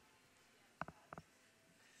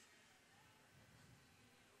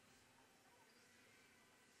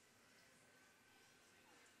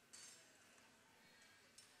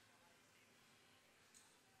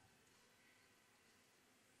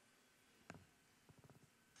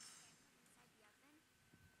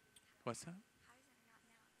 What's that?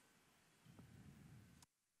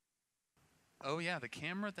 Oh yeah, the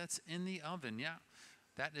camera that's in the oven, yeah.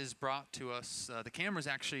 That is brought to us, the camera's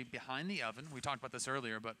actually behind the oven. We talked about this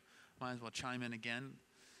earlier, but might as well chime in again.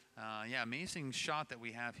 Yeah, amazing shot that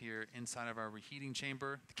we have here inside of our reheating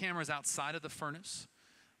chamber. The camera's outside of the furnace,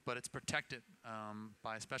 but it's protected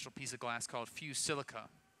by a special piece of glass called fused silica,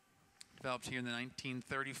 developed here in the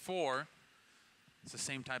 1934. It's the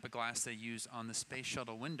same type of glass they use on the space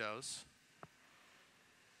shuttle windows.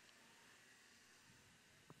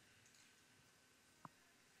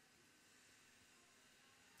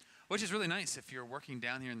 Which is really nice if you're working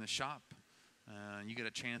down here in the shop. You get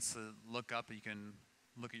a chance to look up, you can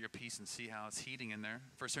look at your piece and see how it's heating in there.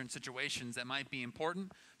 For certain situations that might be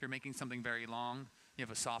important, if you're making something very long, you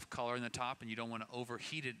have a soft color in the top and you don't want to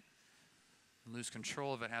overheat it and lose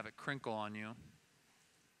control of it, have it crinkle on you.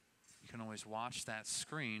 You can always watch that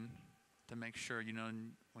screen to make sure you know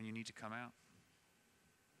when you need to come out.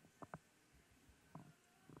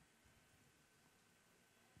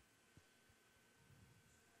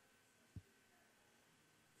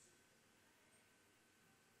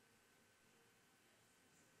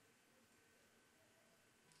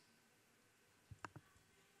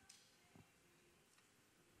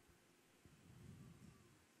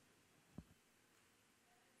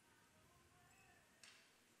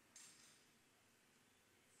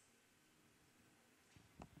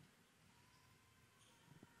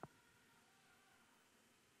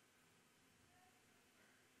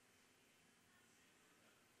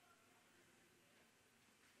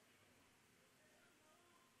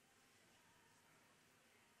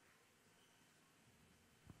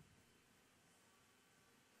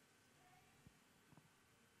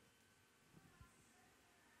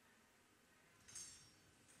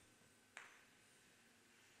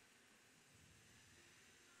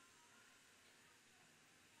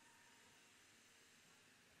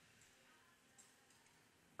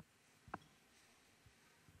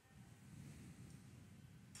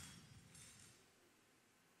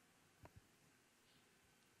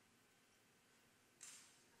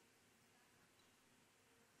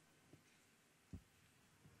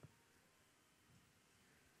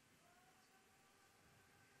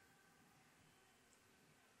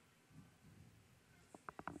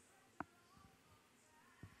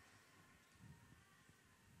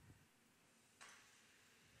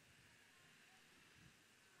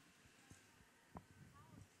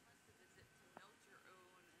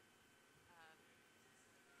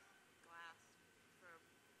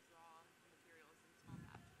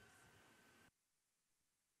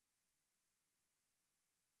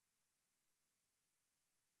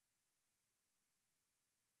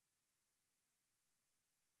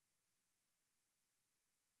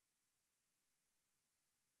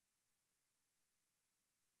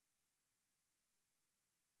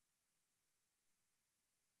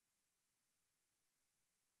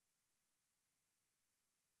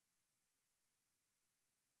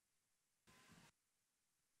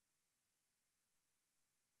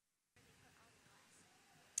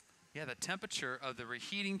 Yeah, the temperature of the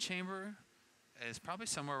reheating chamber is probably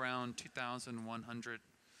somewhere around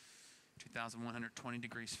 2,120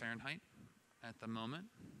 degrees Fahrenheit at the moment.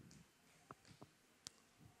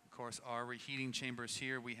 Of course, our reheating chambers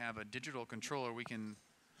here, we have a digital controller. We can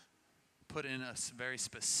put in a very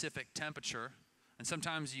specific temperature. And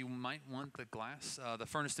sometimes you might want the glass, the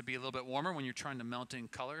furnace to be a little bit warmer when you're trying to melt in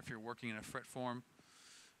color, if you're working in a frit form,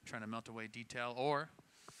 trying to melt away detail, or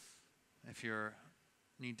if you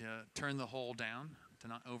need to turn the hole down to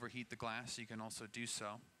not overheat the glass, you can also do so.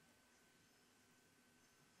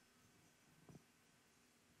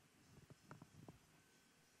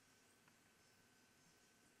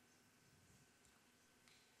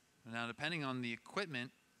 Now, depending on the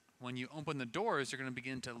equipment, when you open the doors, you're going to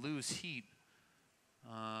begin to lose heat.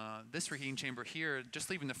 This reheating chamber here,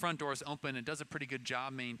 just leaving the front doors open, it does a pretty good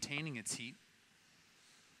job maintaining its heat.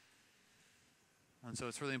 And so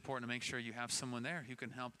it's really important to make sure you have someone there who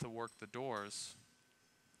can help to work the doors.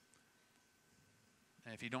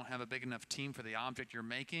 And if you don't have a big enough team for the object you're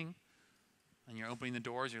making, and you're opening the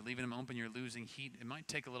doors, you're leaving them open, you're losing heat, it might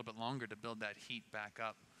take a little bit longer to build that heat back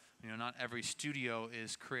up. You know, not every studio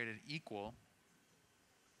is created equal.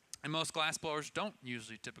 And most glass blowers don't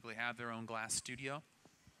usually typically have their own glass studio.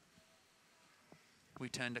 We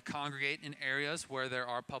tend to congregate in areas where there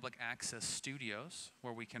are public access studios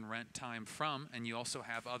where we can rent time from, and you also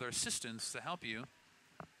have other assistants to help you.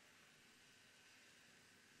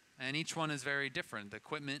 And each one is very different. The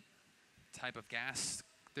equipment, type of gas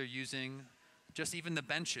they're using, just even the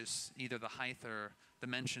benches, either the height or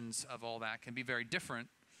dimensions of all that can be very different.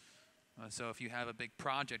 So if you have a big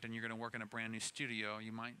project and you're going to work in a brand new studio,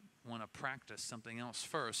 you might want to practice something else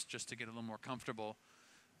first just to get a little more comfortable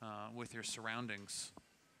with your surroundings.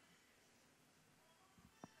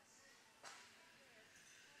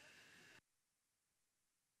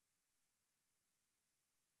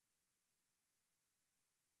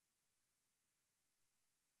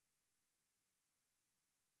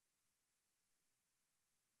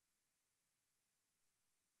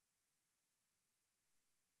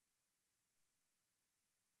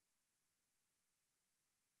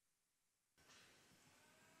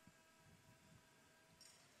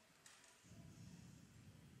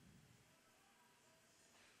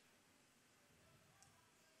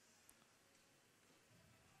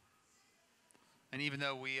 And even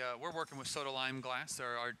though we're working with soda lime glass,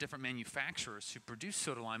 there are different manufacturers who produce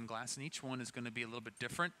soda lime glass, and each one is going to be a little bit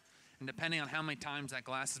different. And depending on how many times that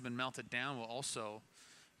glass has been melted down will also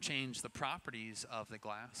change the properties of the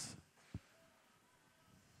glass.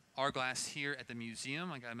 Our glass here at the museum,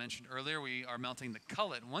 like I mentioned earlier, we are melting the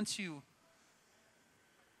cullet. Once you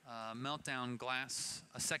melt down glass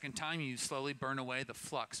a second time, you slowly burn away the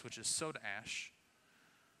flux, which is soda ash.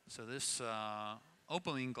 So this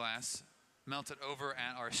opaline glass melted over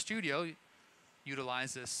at our studio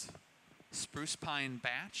utilize this spruce pine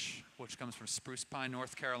batch, which comes from Spruce Pine,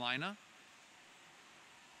 North Carolina.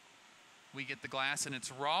 We get the glass in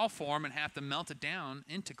its raw form and have to melt it down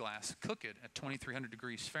into glass, cook it at 2,300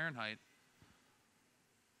 degrees Fahrenheit.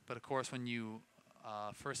 But of course, when you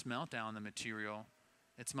first melt down the material,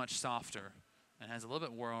 it's much softer and has a little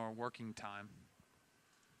bit more working time.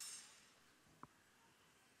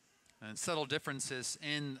 And subtle differences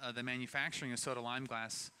in the manufacturing of soda lime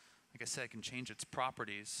glass, like I said, can change its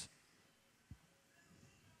properties.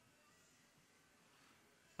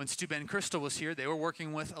 When Steuben Crystal was here, they were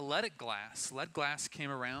working with a leaded glass. Lead glass came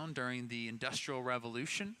around during the Industrial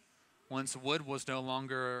Revolution. Once wood was no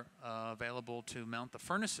longer available to mount the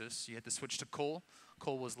furnaces, you had to switch to coal.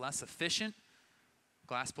 Coal was less efficient.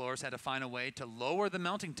 Glass blowers had to find a way to lower the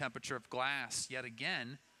melting temperature of glass yet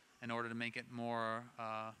again in order to make it more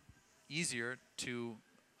easier to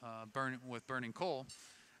burn with burning coal.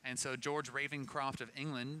 And so George Ravenscroft of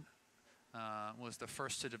England was the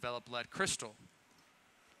first to develop lead crystal,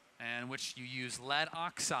 and which you use lead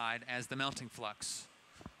oxide as the melting flux.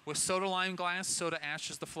 With soda lime glass, soda ash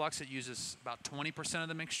is the flux. It uses about 20% of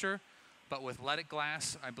the mixture, but with leaded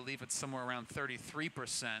glass, I believe it's somewhere around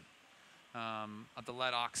 33% of the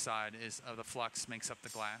lead oxide of the flux makes up the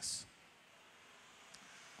glass.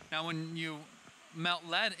 Now, when you melt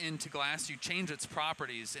lead into glass, you change its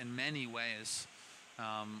properties in many ways.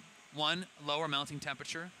 One, lower melting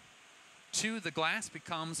temperature. Two, the glass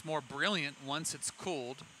becomes more brilliant once it's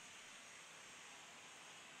cooled.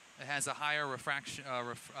 It has a higher refraction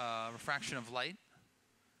of light.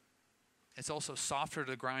 It's also softer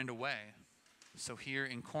to grind away. So here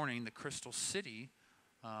in Corning, the Crystal City,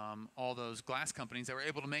 all those glass companies that were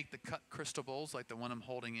able to make the cut crystal bowls like the one I'm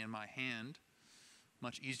holding in my hand,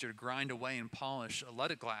 much easier to grind away and polish a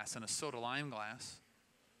leaded glass than a soda lime glass.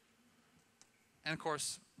 And of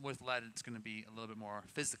course, with lead, it's going to be a little bit more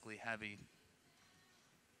physically heavy.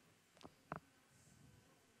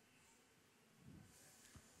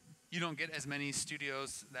 You don't get as many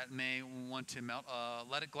studios that may want to melt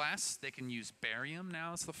leaded glass. They can use barium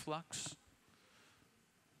now as the flux.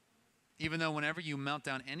 Even though whenever you melt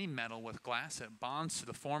down any metal with glass, it bonds to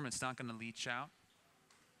the form. It's not going to leach out.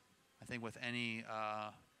 I think with any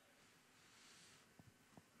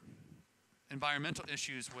environmental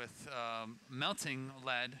issues with melting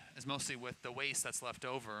lead is mostly with the waste that's left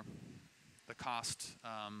over, the cost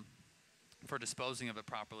for disposing of it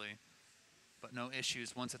properly, but no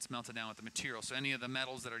issues once it's melted down with the material. So any of the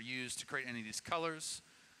metals that are used to create any of these colors,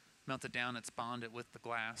 melted down, it's bonded with the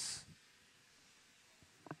glass.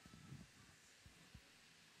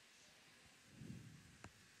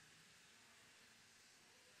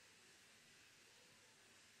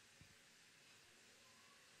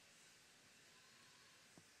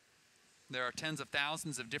 There are tens of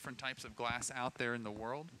thousands of different types of glass out there in the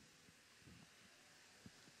world.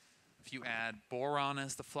 If you add boron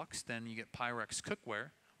as the flux, then you get Pyrex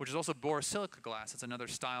cookware, which is also borosilicate glass. It's another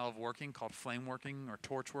style of working called flame working or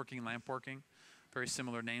torch working, lamp working. Very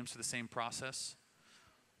similar names for the same process.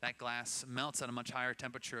 That glass melts at a much higher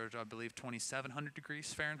temperature, I believe 2,700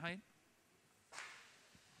 degrees Fahrenheit.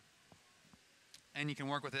 And you can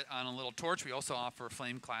work with it on a little torch. We also offer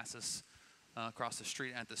flame classes across the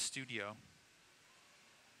street at the studio.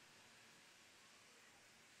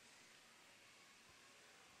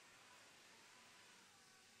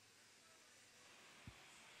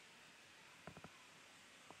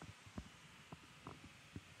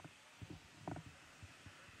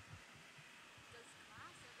 Does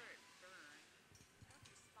glass ever burn? I don't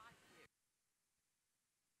see spot here.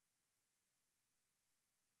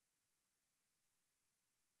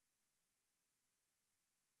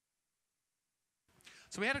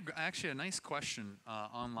 So we had actually a nice question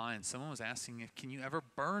online. Someone was asking if can you ever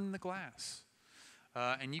burn the glass?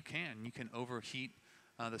 And you can. You can overheat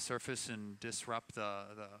the surface and disrupt the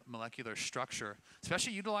molecular structure,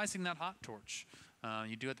 especially utilizing that hot torch.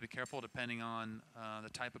 You do have to be careful depending on the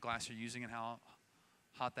type of glass you're using and how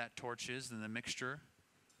hot that torch is and the mixture.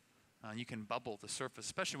 You can bubble the surface,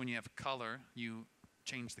 especially when you have color. You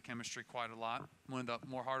change the chemistry quite a lot. One of the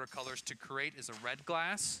more harder colors to create is a red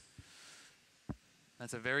glass.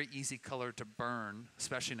 That's a very easy color to burn,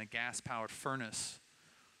 especially in a gas-powered furnace.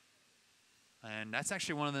 And that's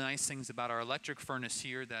actually one of the nice things about our electric furnace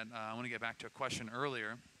here that I want to get back to a question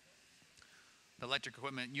earlier. The electric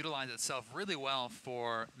equipment utilizes itself really well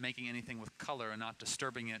for making anything with color and not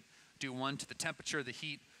disturbing it, due one to the temperature, the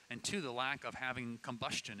heat, and two, the lack of having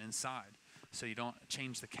combustion inside. So you don't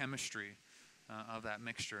change the chemistry of that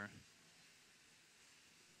mixture.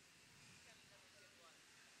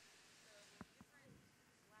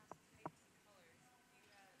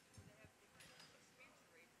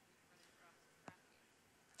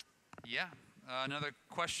 Yeah, another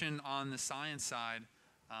question on the science side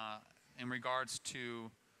in regards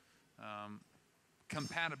to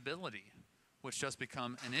compatibility, which does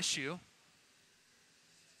become an issue.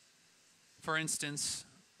 For instance,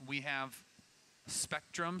 we have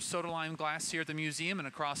Spectrum soda lime glass here at the museum, and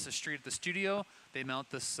across the street at the studio, they melt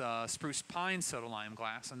this spruce pine soda lime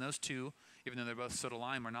glass, and those two, even though they're both soda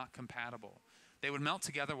lime, are not compatible. They would melt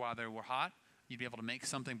together while they were hot. You'd be able to make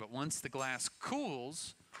something, but once the glass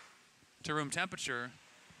cools to room temperature,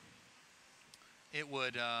 it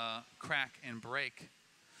would crack and break.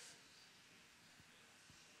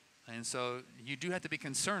 And so you do have to be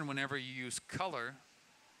concerned whenever you use color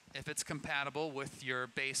if it's compatible with your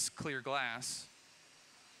base clear glass.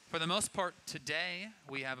 For the most part today,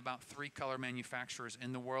 we have about 3 color manufacturers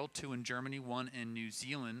in the world, 2 in Germany, 1 in New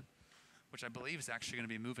Zealand, which I believe is actually going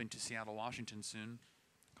to be moving to Seattle, Washington soon,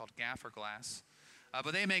 called Gaffer Glass.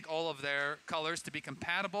 But they make all of their colors to be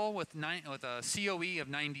compatible with a COE of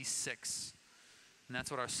 96. And that's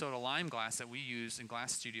what our soda lime glass that we use in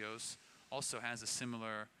glass studios also has a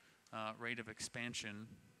similar rate of expansion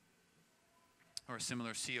or a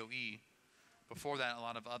similar COE. Before that, a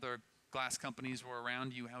lot of other glass companies were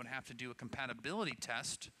around. You would have to do a compatibility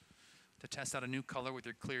test to test out a new color with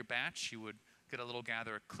your clear batch. You would get a little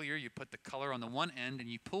gather of clear. You put the color on the one end and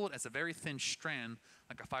you pull it as a very thin strand,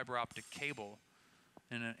 like a fiber optic cable.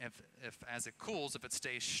 And if as it cools, if it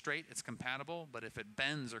stays straight, it's compatible. But if it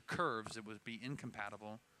bends or curves, it would be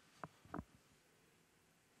incompatible.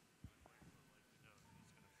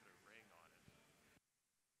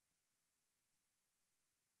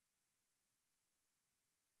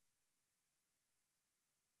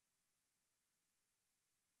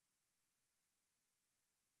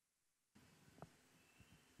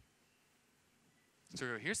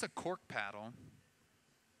 So here's a cork paddle.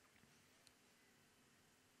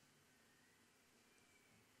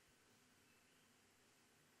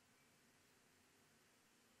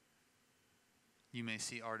 you may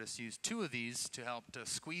see artists use 2 of these to help to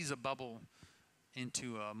squeeze a bubble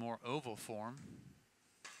into a more oval form.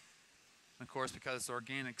 Of course, because the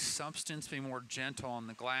organic substance being more gentle on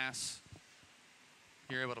the glass,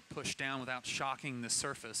 you're able to push down without shocking the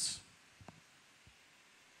surface.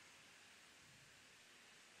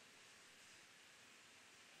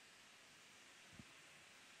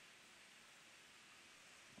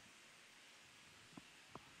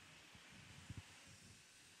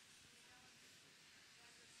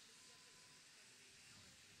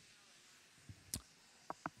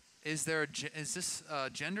 Is this a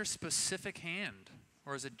gender-specific hand,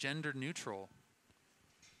 or is it gender neutral?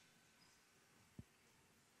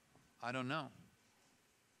 I don't know.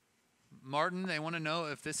 Martin, they want to know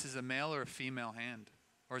if this is a male or a female hand,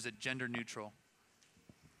 or is it gender neutral?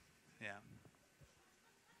 Yeah.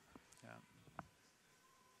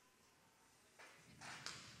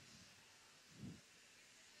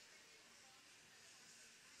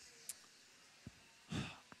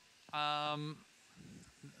 Yeah.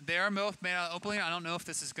 They are both made out openly. I don't know if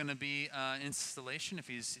this is going to be installation, if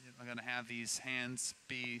he's going to have these hands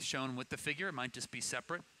be shown with the figure. It might just be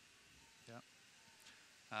separate. Yeah.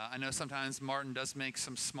 I know sometimes Martin does make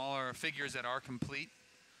some smaller figures that are complete,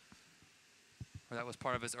 or that was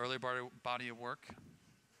part of his early body of work.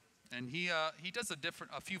 And he does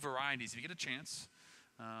a few varieties. If you get a chance,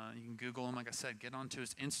 you can Google him. Like I said, get onto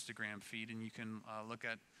his Instagram feed, and you can look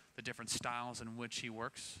at the different styles in which he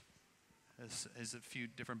works. His a few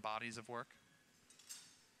different bodies of work.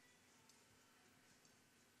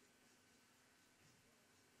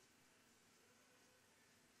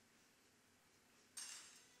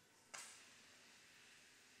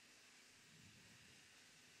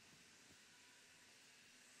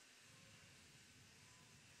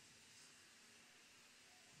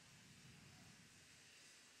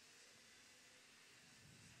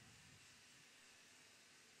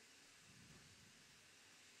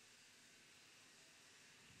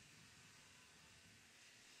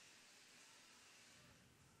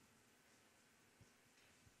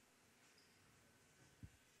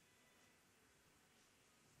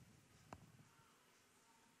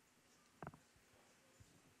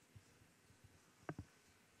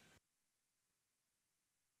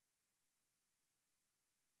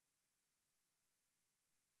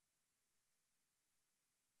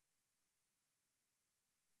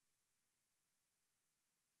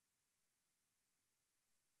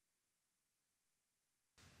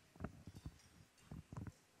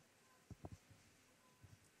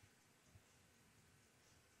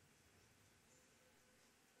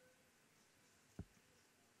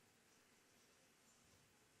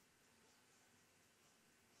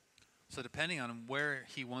 So depending on where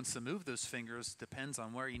he wants to move those fingers depends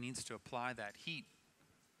on where he needs to apply that heat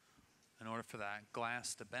in order for that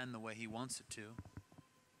glass to bend the way he wants it to.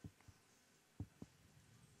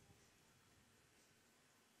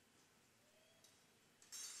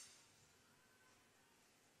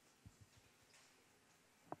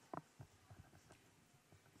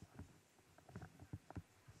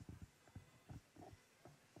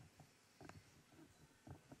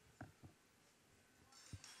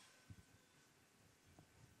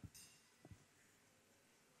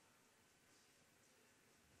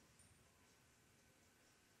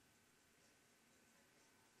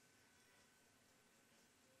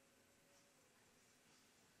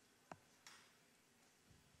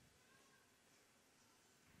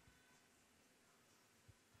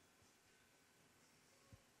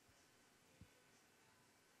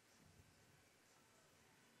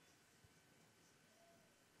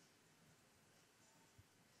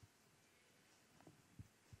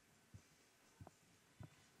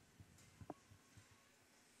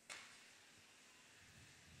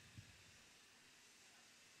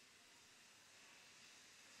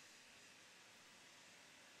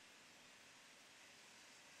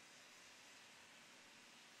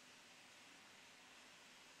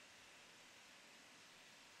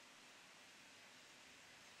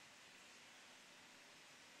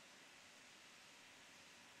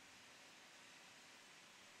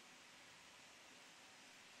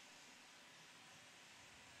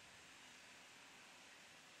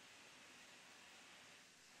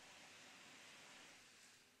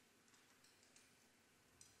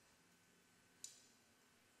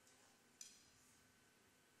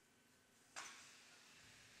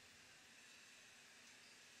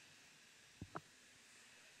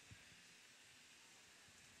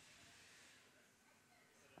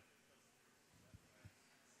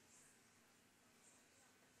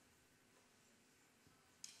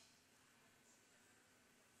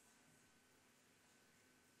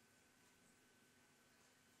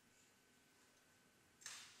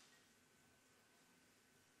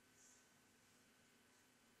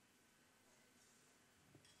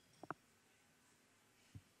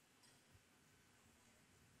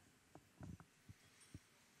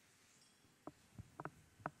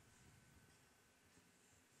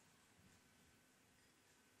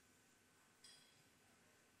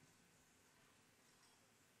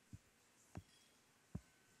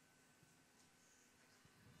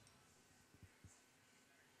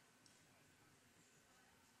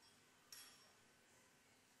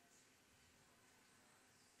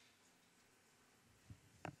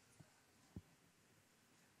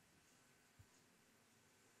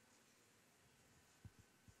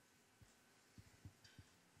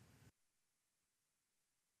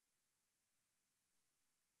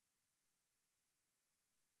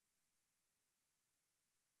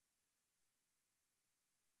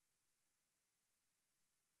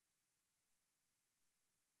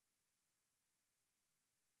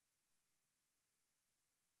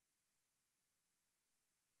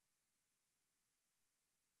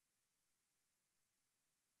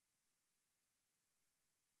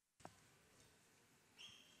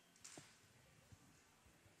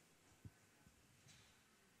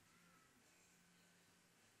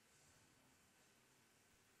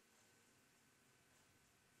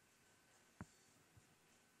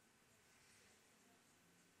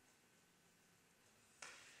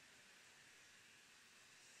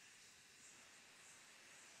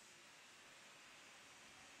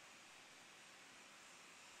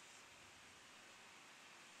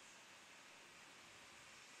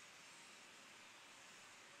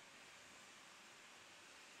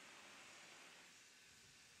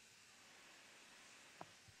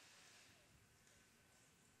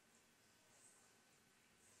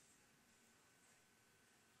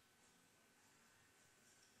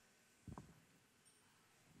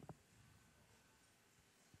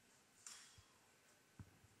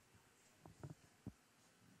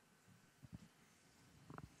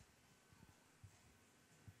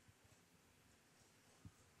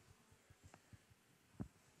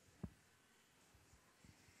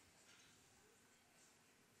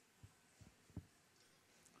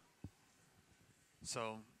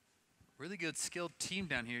 So really good skilled team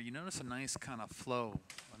down here. You notice a nice kind of flow,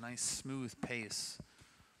 a nice smooth pace.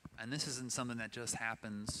 And this isn't something that just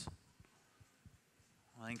happens.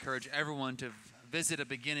 I encourage everyone to visit a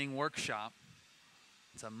beginning workshop.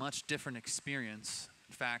 It's a much different experience.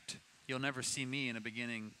 In fact, you'll never see me in a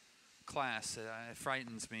beginning class. It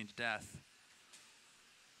frightens me to death.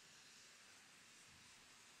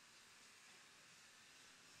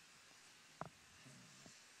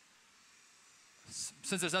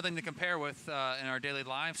 Since there's nothing to compare with in our daily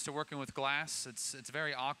lives to working with glass, it's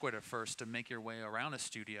very awkward at first to make your way around a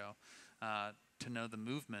studio, to know the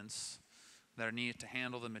movements that are needed to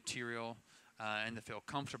handle the material and to feel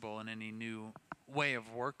comfortable in any new way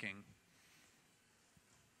of working.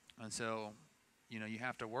 And so, you know, you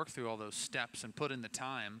have to work through all those steps and put in the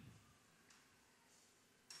time.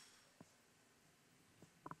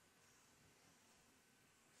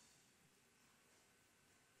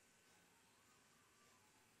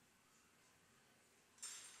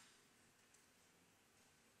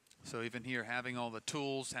 So even here, having all the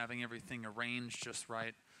tools, having everything arranged just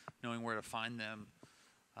right, knowing where to find them,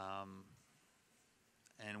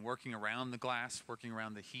 and working around the glass, working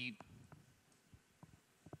around the heat.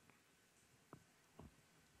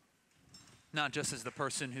 Not just as the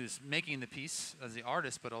person who's making the piece, as the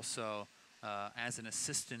artist, but also as an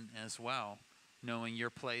assistant as well, knowing your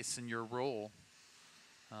place and your role,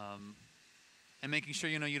 and making sure,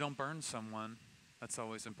 you know, you don't burn someone. That's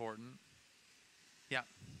always important. Yeah.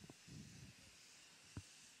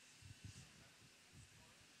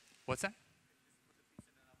 What's that?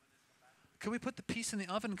 Could we put the piece in the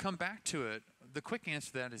oven and come back to it? The quick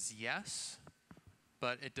answer to that is yes,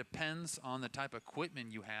 but it depends on the type of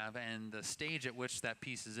equipment you have and the stage at which that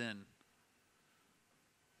piece is in.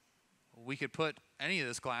 We could put any of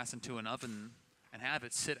this glass into an oven and have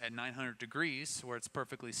it sit at 900 degrees where it's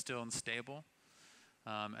perfectly still and stable,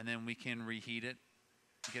 and then we can reheat it,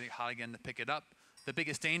 get it hot again to pick it up. The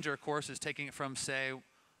biggest danger, of course, is taking it from, say,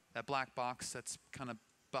 that black box that's kind of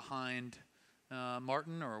behind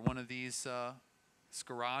Martin, or one of these, this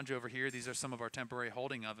garage over here. These are some of our temporary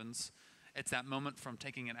holding ovens. It's that moment from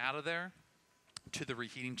taking it out of there to the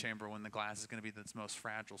reheating chamber when the glass is going to be in its most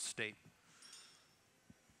fragile state.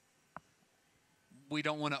 We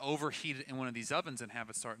don't want to overheat it in one of these ovens and have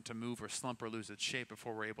it start to move or slump or lose its shape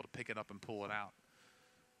before we're able to pick it up and pull it out.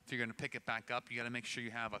 If you're going to pick it back up, you got to make sure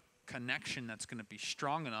you have a connection that's going to be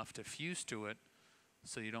strong enough to fuse to it,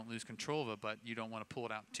 so you don't lose control of it, but you don't want to pull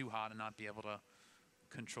it out too hot and not be able to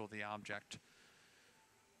control the object.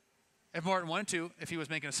 If Martin wanted to, if he was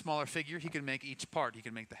making a smaller figure, he could make each part. He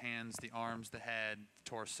could make the hands, the arms, the head, the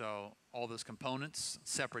torso, all those components,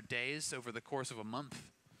 separate days over the course of a month,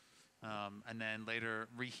 and then later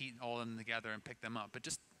reheat all of them together and pick them up. It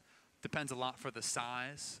just depends a lot for the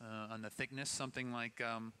size and the thickness. Something like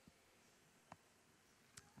kind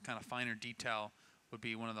of finer detail would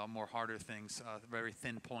be one of the more harder things. Very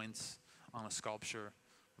thin points on a sculpture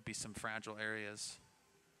would be some fragile areas.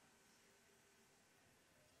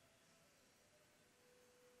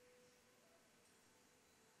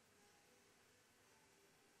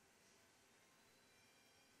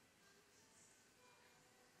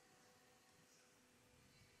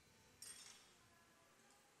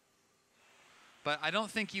 But I don't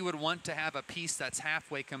think you would want to have a piece that's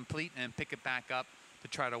halfway complete and pick it back up to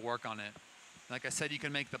try to work on it. Like I said, you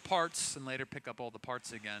can make the parts and later pick up all the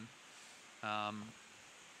parts again.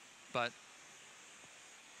 But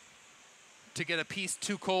to get a piece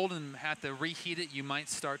too cold and have to reheat it, you might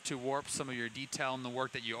start to warp some of your detail in the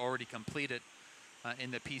work that you already completed in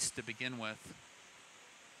the piece to begin with.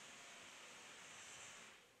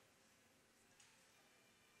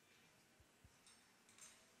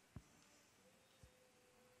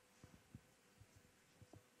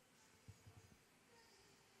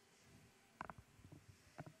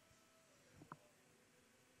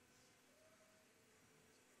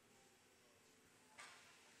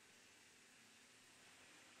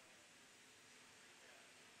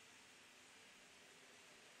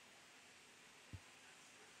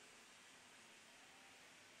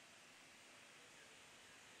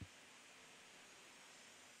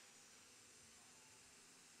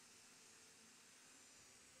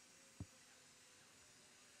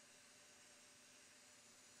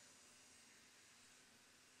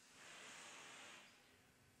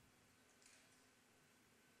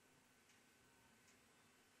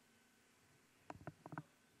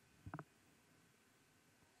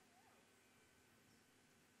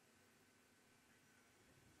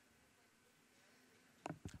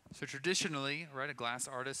 So traditionally, right, a glass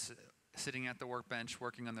artist sitting at the workbench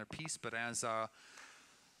working on their piece, but as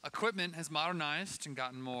equipment has modernized and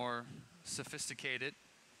gotten more sophisticated,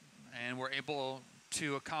 and we're able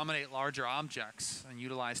to accommodate larger objects and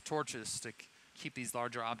utilize torches to keep these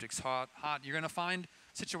larger objects hot. You're going to find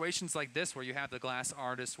situations like this where you have the glass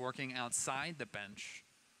artist working outside the bench,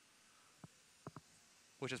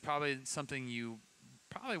 which is probably something you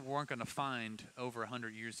probably weren't going to find over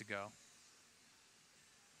 100 years ago.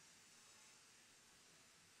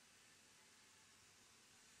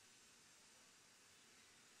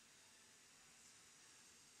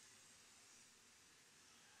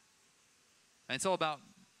 And it's all about,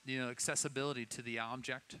 accessibility to the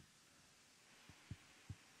object.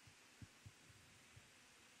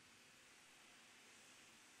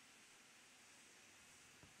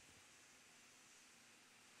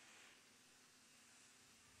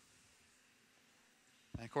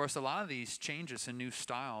 And of course, a lot of these changes and new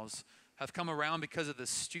styles have come around because of the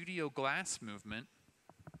studio glass movement,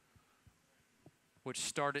 which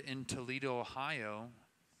started in Toledo, Ohio,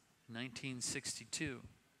 1962.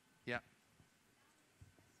 Yeah.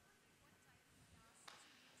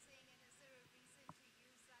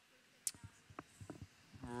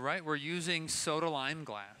 Right, we're using soda lime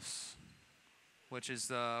glass, which is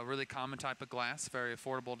a really common type of glass, very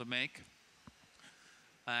affordable to make.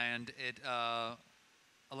 And it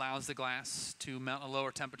allows the glass to melt at a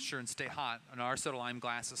lower temperature and stay hot. And our soda lime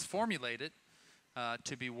glass is formulated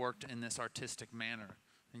to be worked in this artistic manner.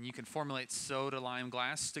 And you can formulate soda lime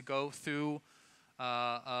glass to go through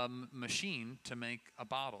a machine to make a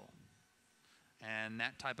bottle. And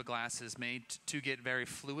that type of glass is made to get very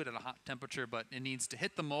fluid at a hot temperature, but it needs to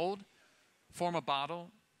hit the mold, form a bottle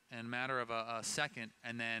in a matter of a second,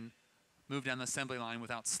 and then move down the assembly line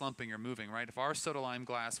without slumping or moving, right? If our soda lime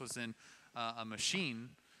glass was in a machine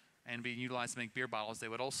and being utilized to make beer bottles, they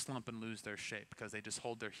would all slump and lose their shape because they just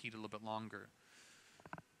hold their heat a little bit longer.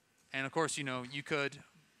 And of course, you could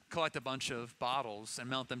collect a bunch of bottles and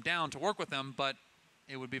melt them down to work with them, but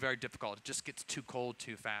it would be very difficult. It just gets too cold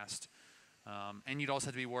too fast. And you'd also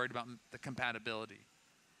have to be worried about the compatibility.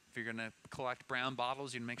 If you're going to collect brown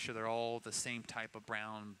bottles, you'd make sure they're all the same type of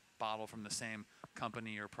brown bottle from the same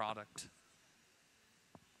company or product.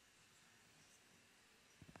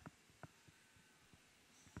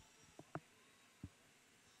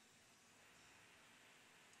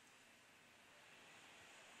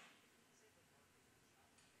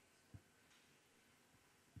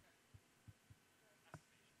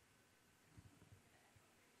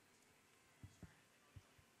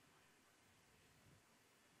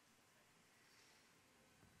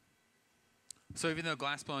 So even though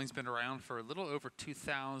glassblowing's been around for a little over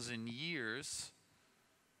 2,000 years,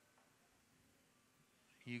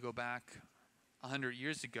 you go back 100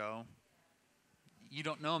 years ago, you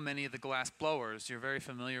don't know many of the glass blowers. You're very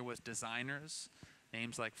familiar with designers,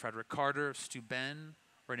 names like Frederick Carter of Steuben,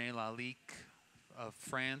 René Lalique of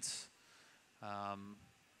France,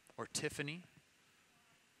 or Tiffany.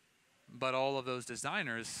 But all of those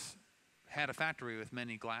designers had a factory with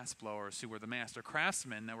many glass blowers who were the master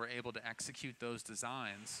craftsmen that were able to execute those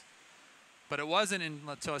designs. But it wasn't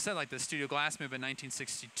so I said, like the studio glass movement in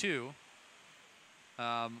 1962,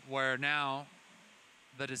 where now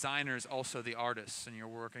the designer is also the artist, and you're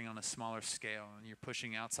working on a smaller scale, and you're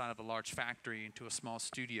pushing outside of a large factory into a small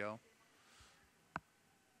studio.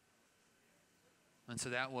 And so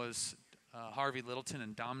that was Harvey Littleton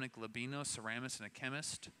and Dominic Labino, ceramist and a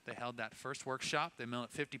chemist. They held that first workshop. They milled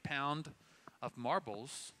 50-pound of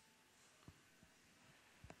marbles.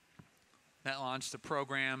 That launched a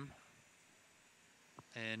program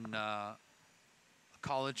in a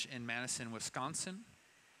college in Madison, Wisconsin,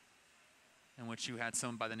 in which you had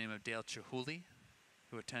someone by the name of Dale Chihuly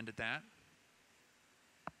who attended that.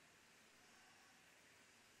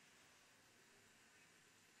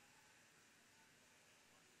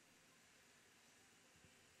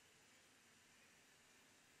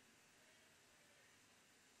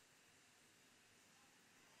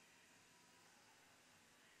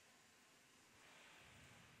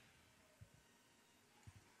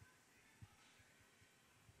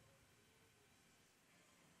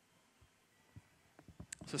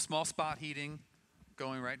 So small spot heating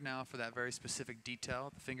going right now for that very specific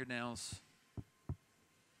detail, the fingernails.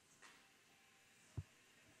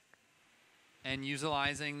 And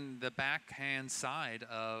utilizing the backhand side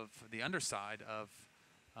of the underside of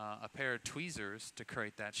a pair of tweezers to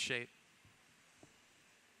create that shape.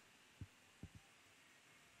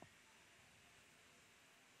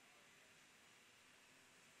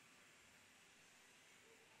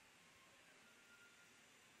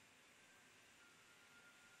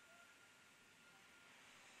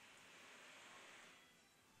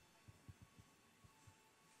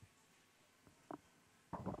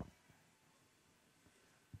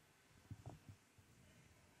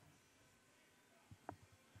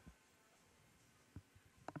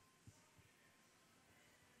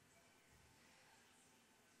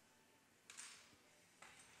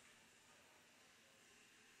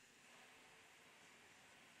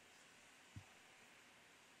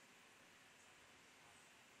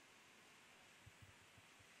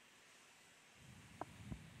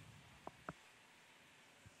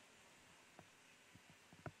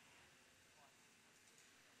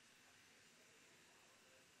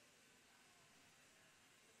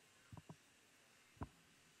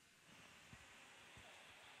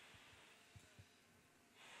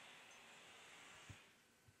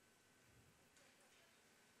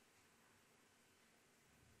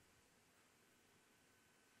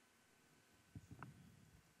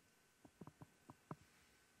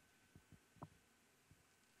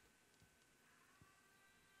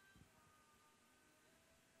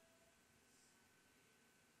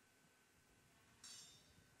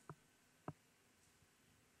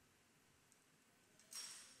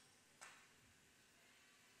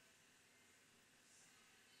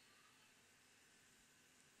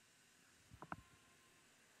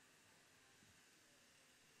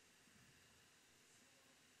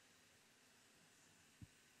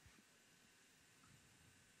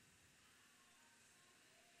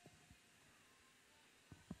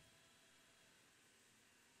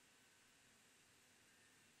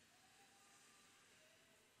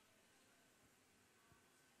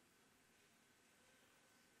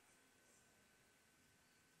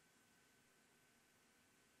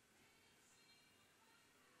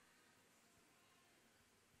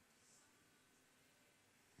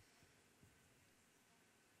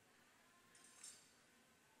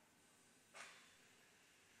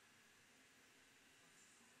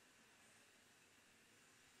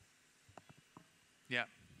 Yeah.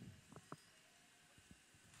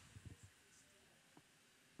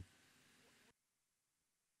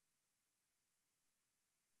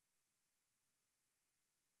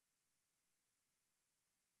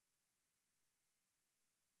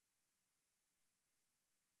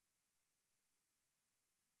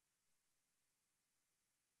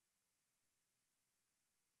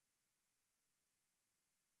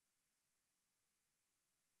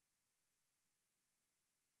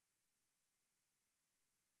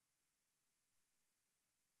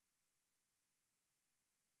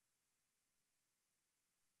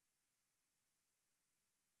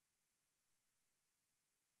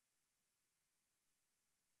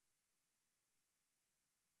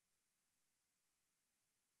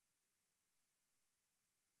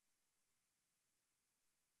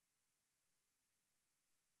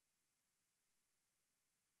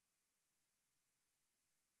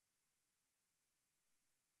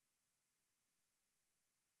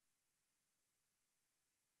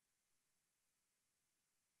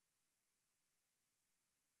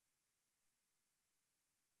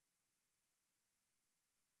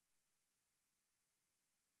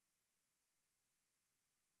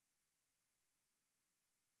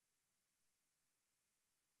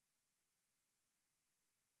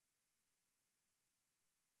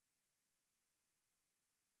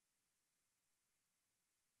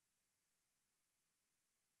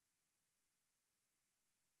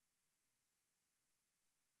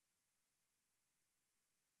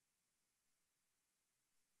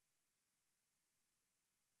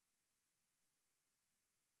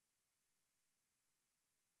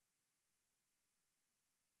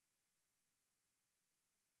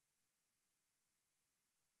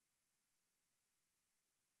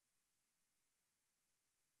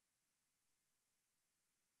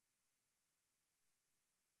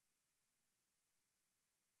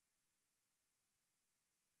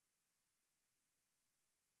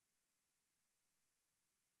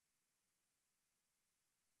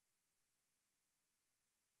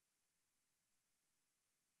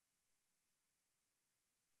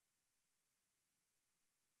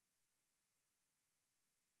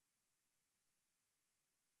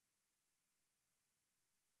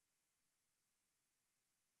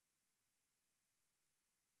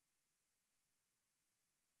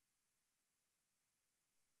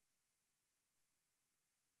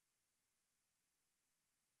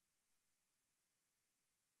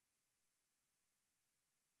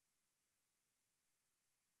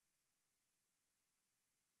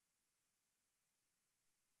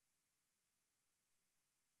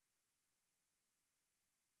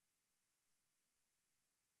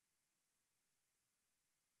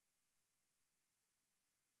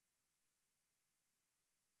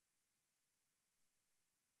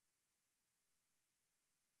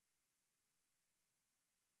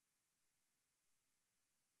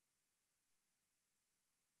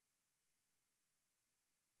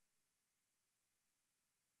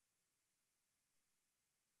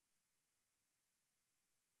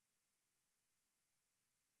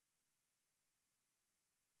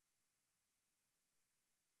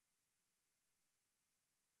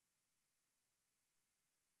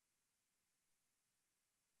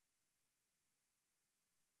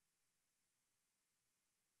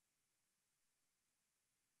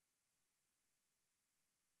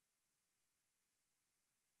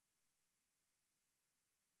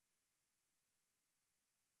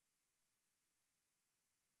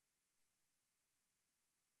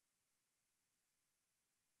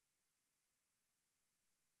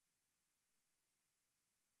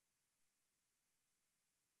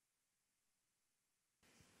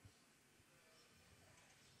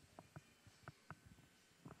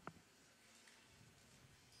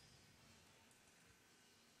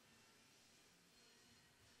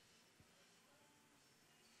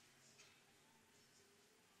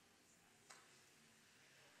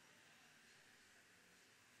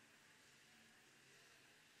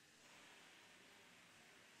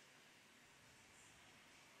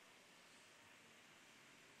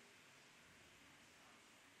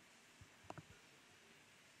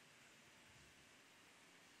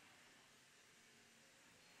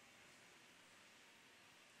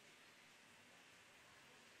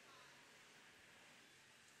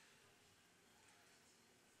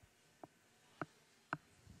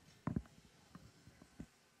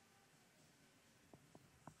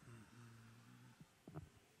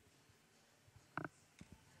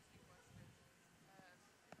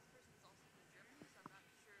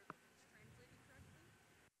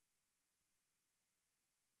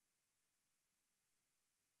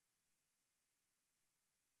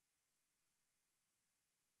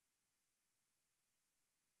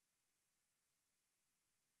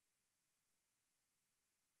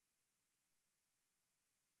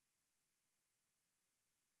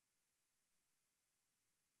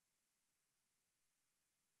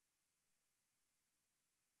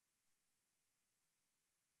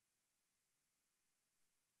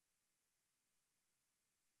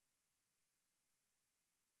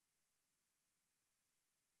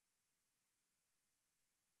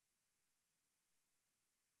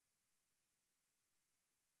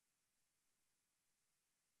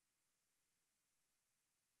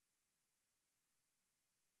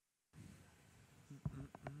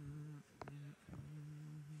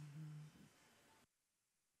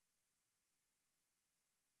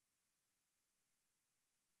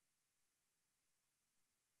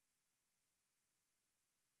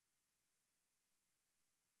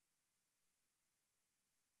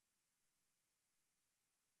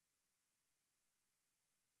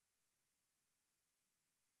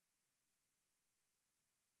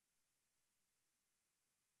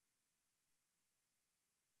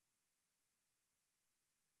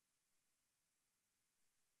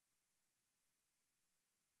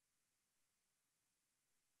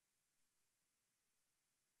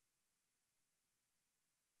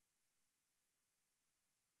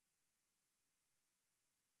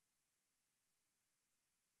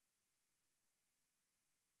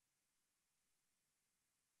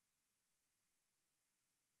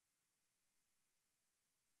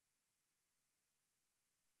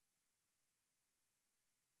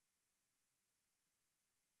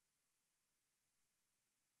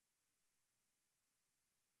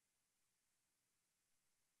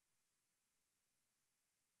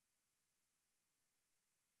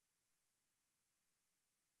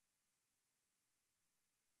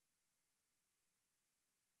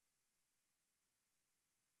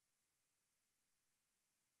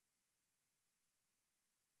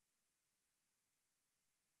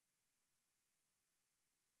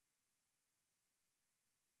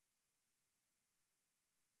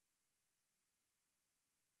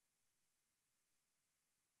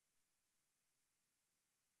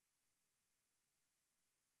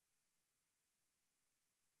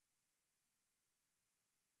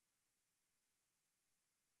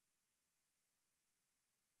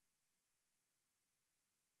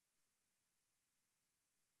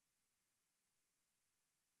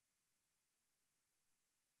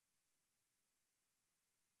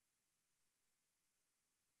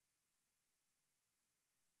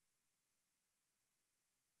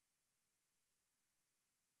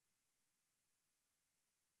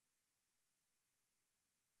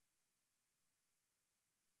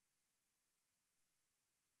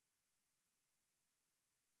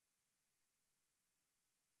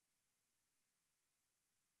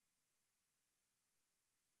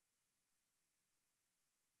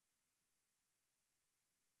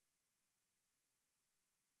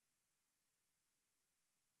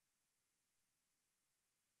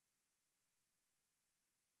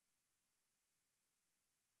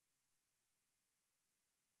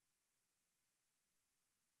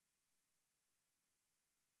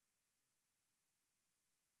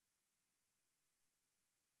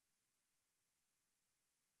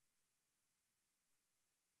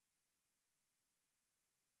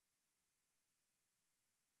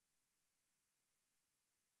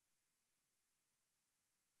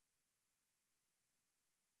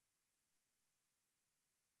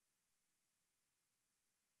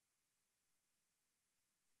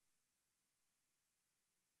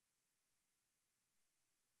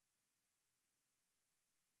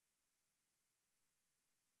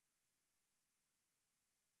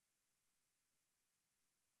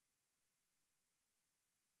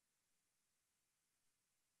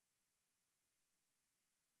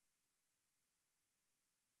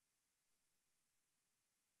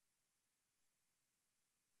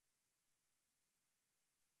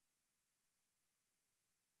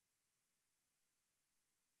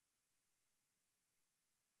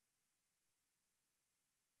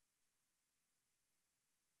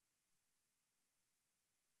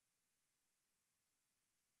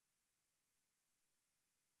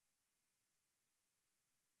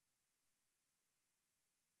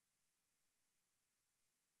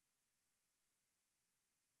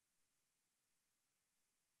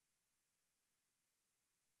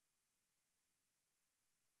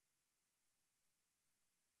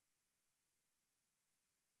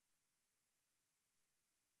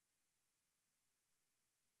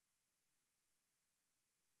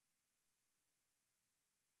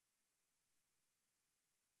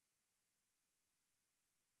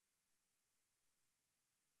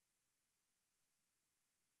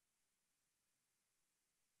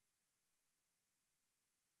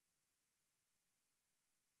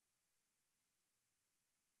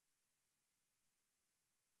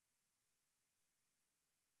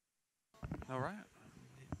 All right.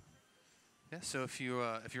 Yeah. So if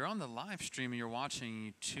you're on the live stream and you're watching,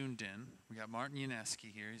 you tuned in. We got Martin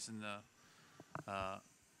Janecky here. He's in the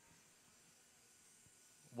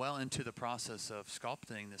well into the process of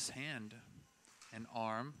sculpting this hand and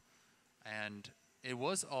arm, and it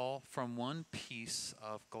was all from one piece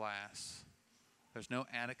of glass. There's no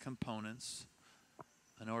added components.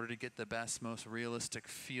 In order to get the best, most realistic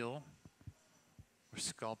feel, we're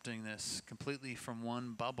sculpting this completely from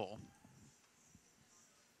one bubble.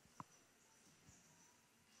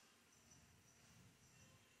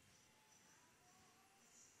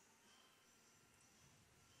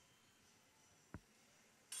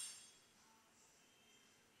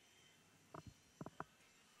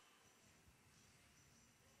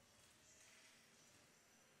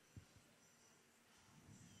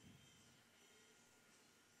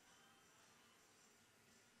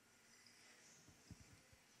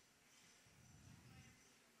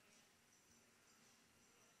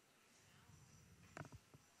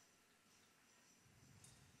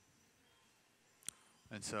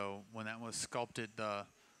 And so when that was sculpted, the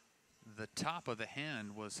top of the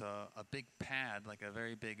hand was a big pad, like a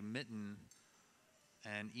very big mitten,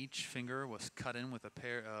 and each finger was cut in with a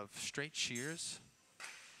pair of straight shears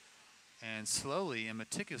and slowly and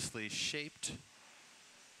meticulously shaped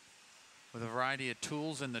with a variety of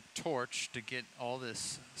tools and the torch to get all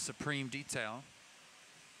this supreme detail.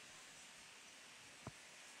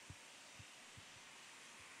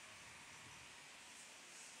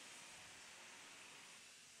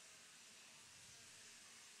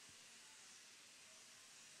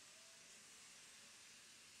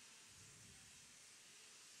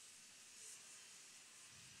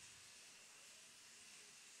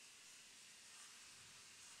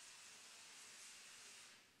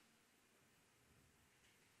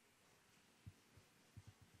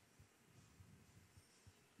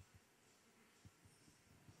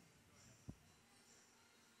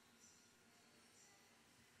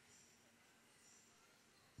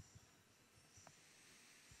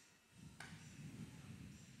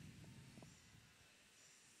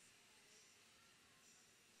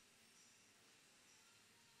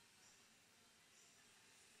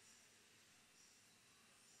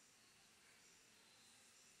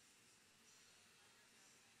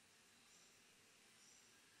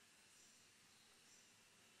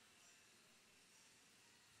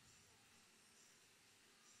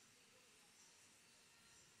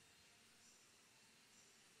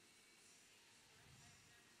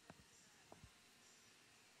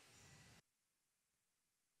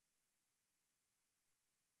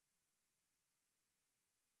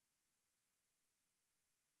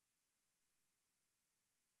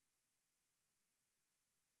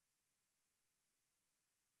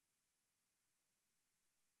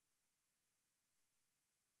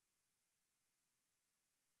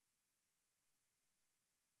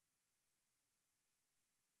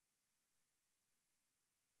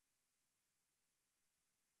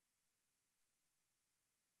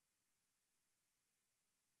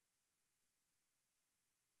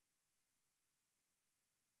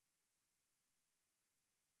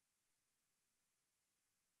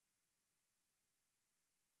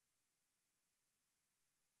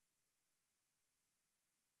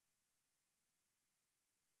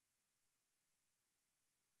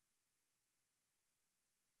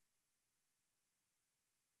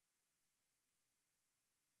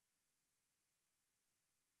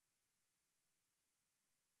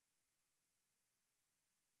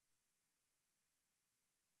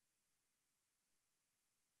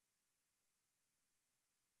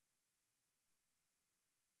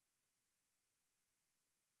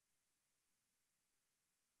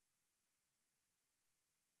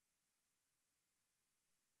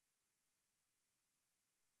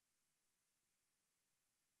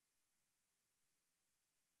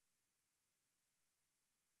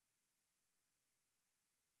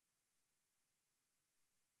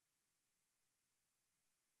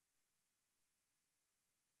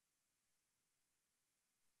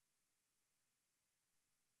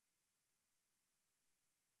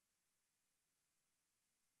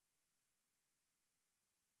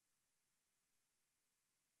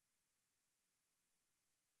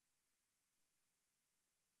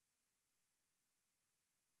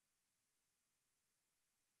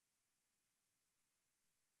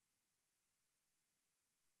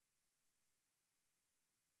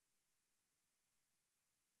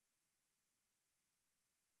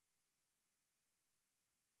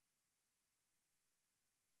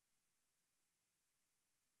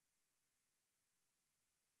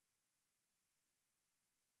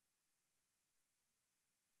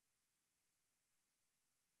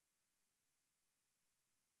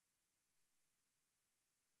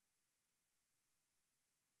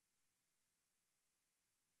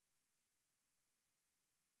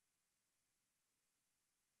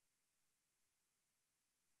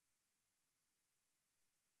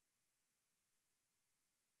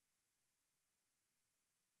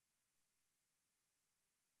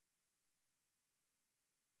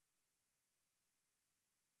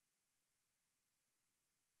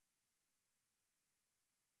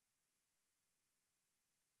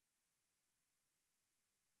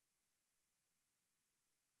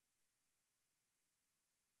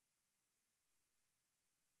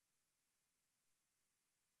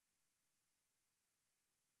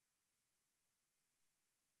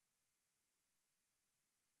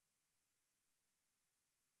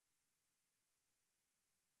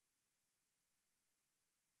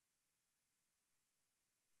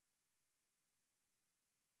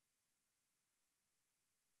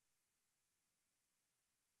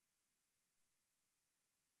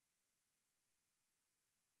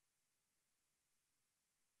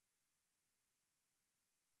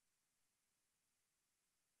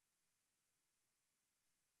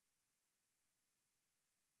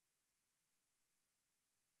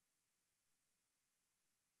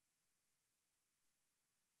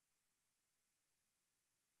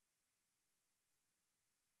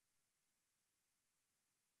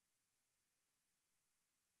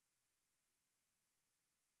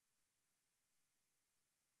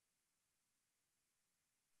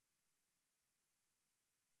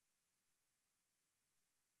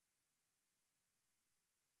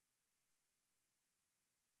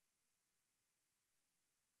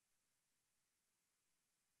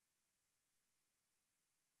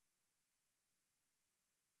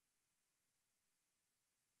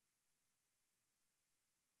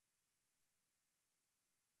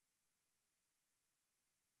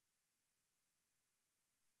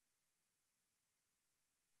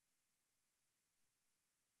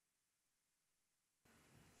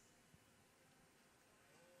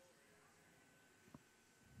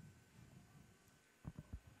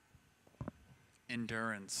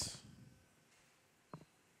 endurance.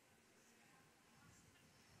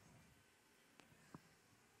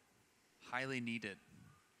 Highly needed.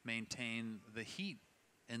 Maintain the heat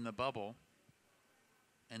in the bubble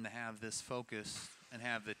and to have this focus and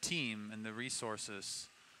have the team and the resources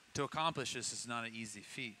to accomplish this is not an easy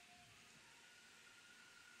feat.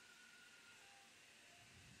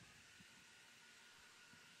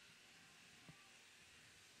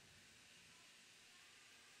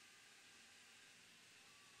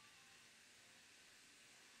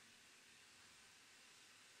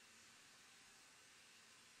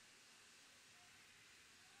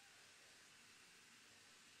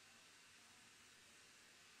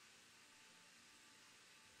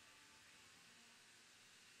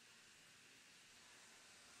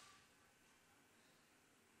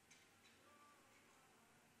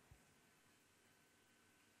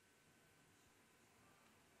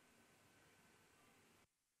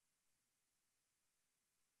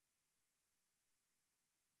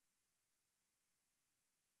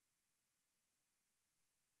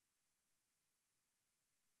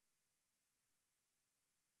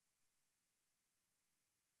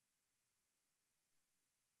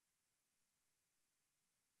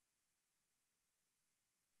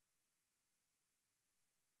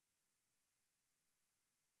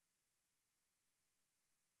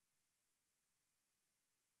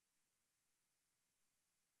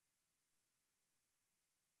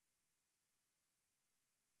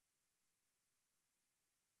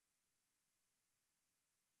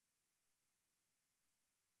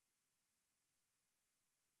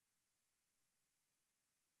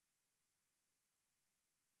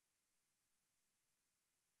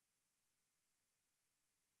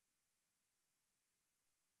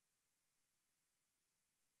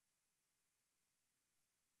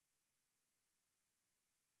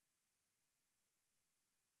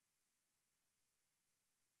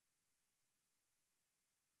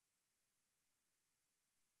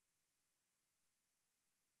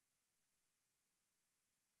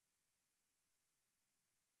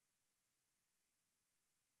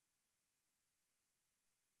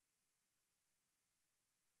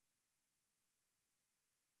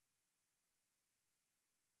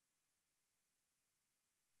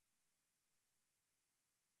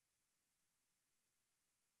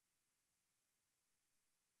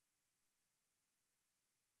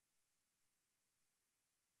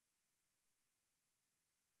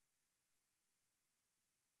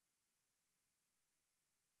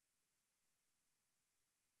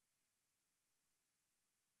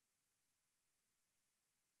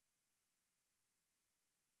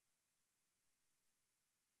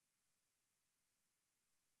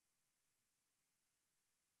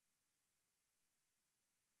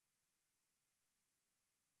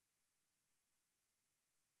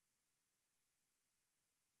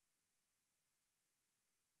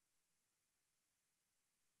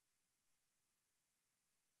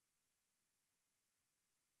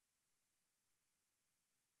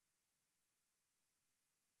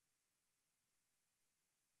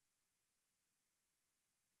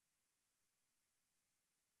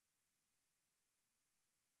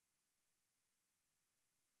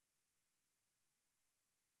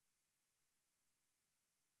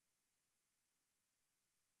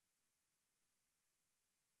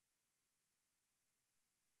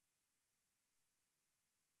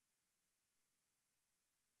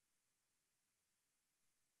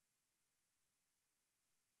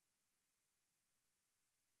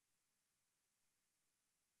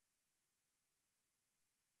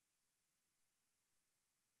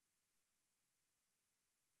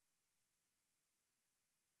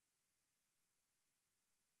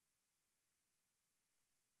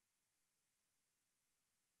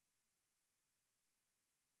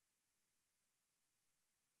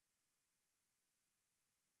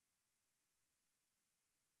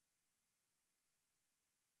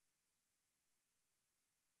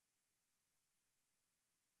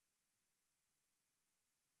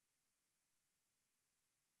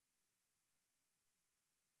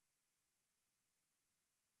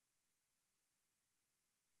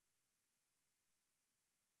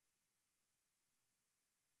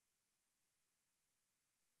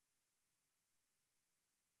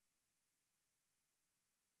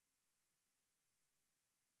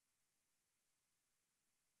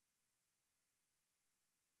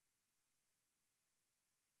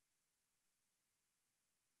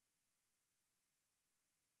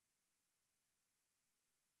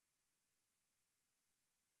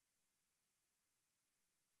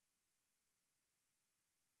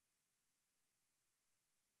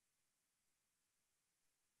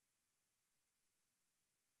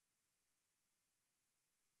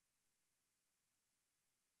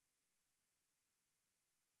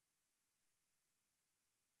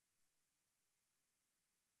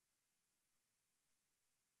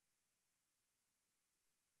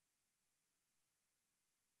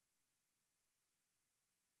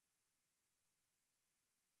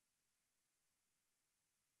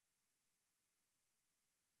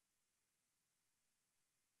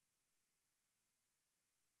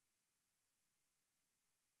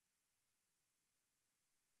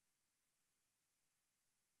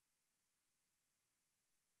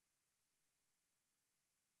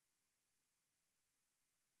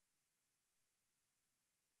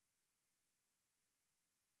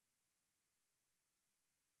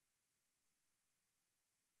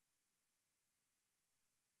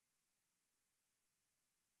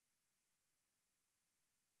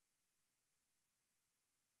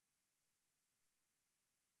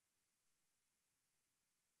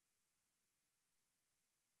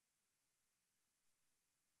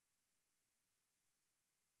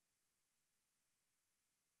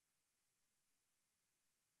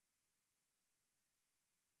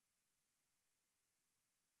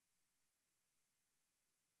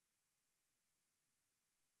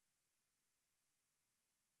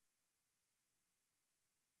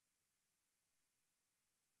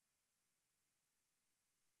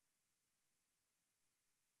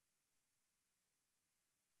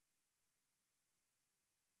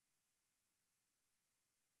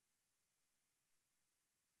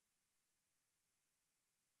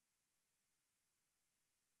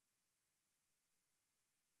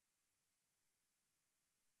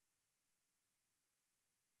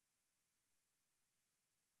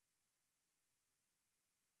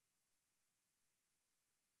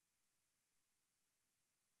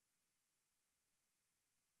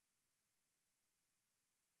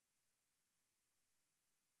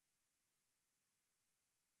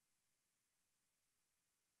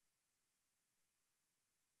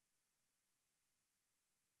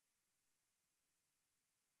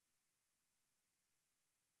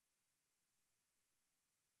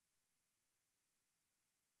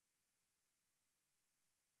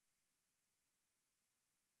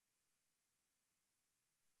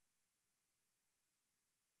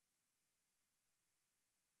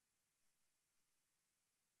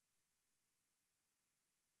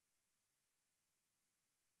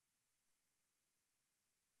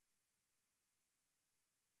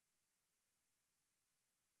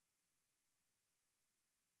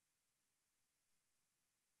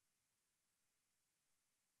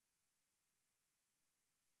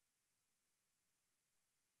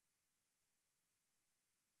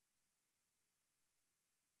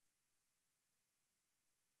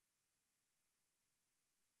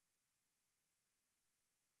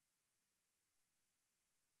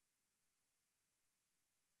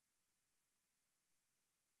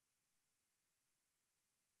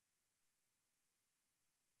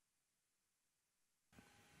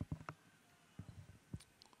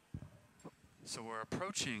 So we're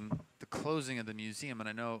approaching the closing of the museum, and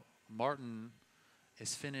I know Martin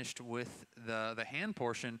is finished with the hand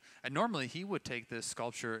portion. And normally he would take this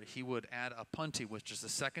sculpture, he would add a punty, which is a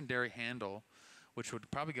secondary handle, which would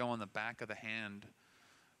probably go on the back of the hand.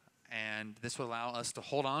 And this would allow us to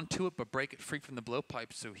hold on to it but break it free from the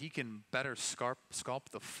blowpipe so he can better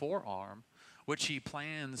sculpt the forearm, which he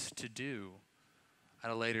plans to do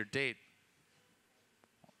at a later date.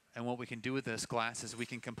 And what we can do with this glass is we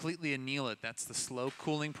can completely anneal it. That's the slow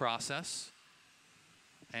cooling process.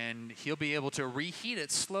 And he'll be able to reheat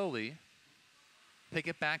it slowly, pick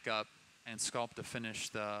it back up, and sculpt to finish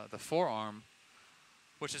the forearm,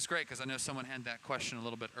 which is great because I know someone had that question a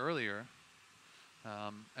little bit earlier,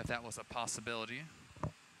 if that was a possibility.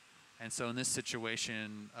 And so in this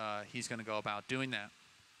situation, he's going to go about doing that.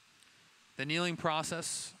 The annealing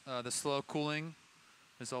process, the slow cooling,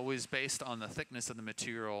 is always based on the thickness of the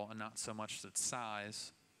material and not so much its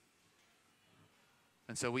size.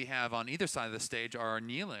 And so we have on either side of the stage our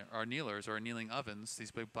annealers or annealing ovens,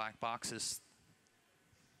 these big black boxes.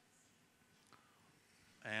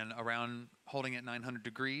 And around holding at 900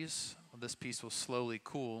 degrees, this piece will slowly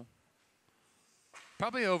cool.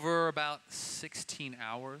 Probably over about 16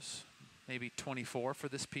 hours, maybe 24 for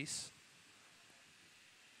this piece.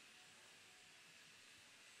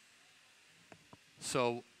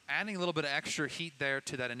 So adding a little bit of extra heat there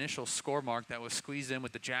to that initial score mark that was squeezed in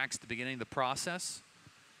with the jacks at the beginning of the process.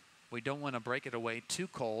 We don't want to break it away too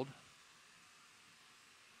cold.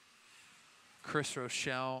 Chris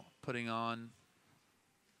Rochelle putting on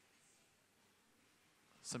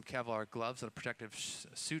some Kevlar gloves and a protective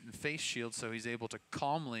suit and face shield so he's able to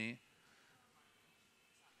calmly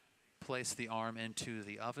place the arm into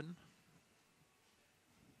the oven.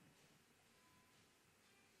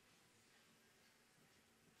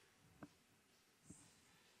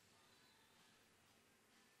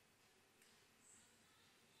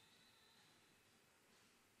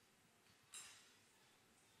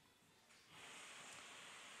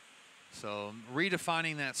 So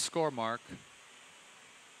redefining that score mark.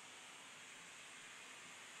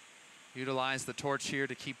 Utilize the torch here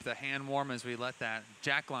to keep the hand warm as we let that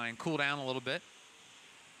jack line cool down a little bit.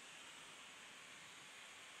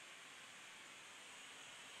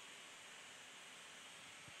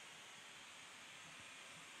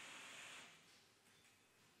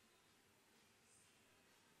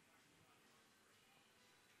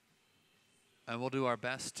 And we'll do our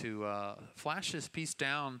best to flash this piece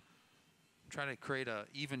down, try to create an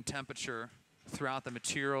even temperature throughout the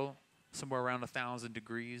material, somewhere around 1,000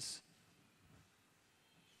 degrees.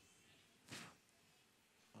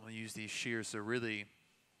 We'll use these shears to really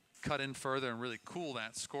cut in further and really cool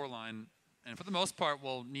that score line. And for the most part,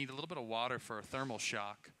 we'll need a little bit of water for a thermal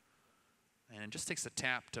shock. And it just takes a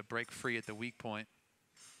tap to break free at the weak point.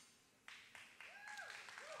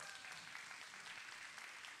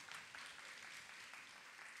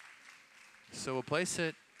 So we'll place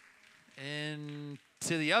it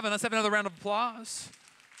into the oven. Let's have another round of applause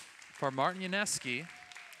for Martin Janecky.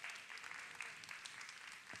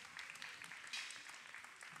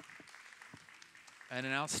 And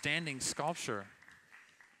an outstanding sculpture.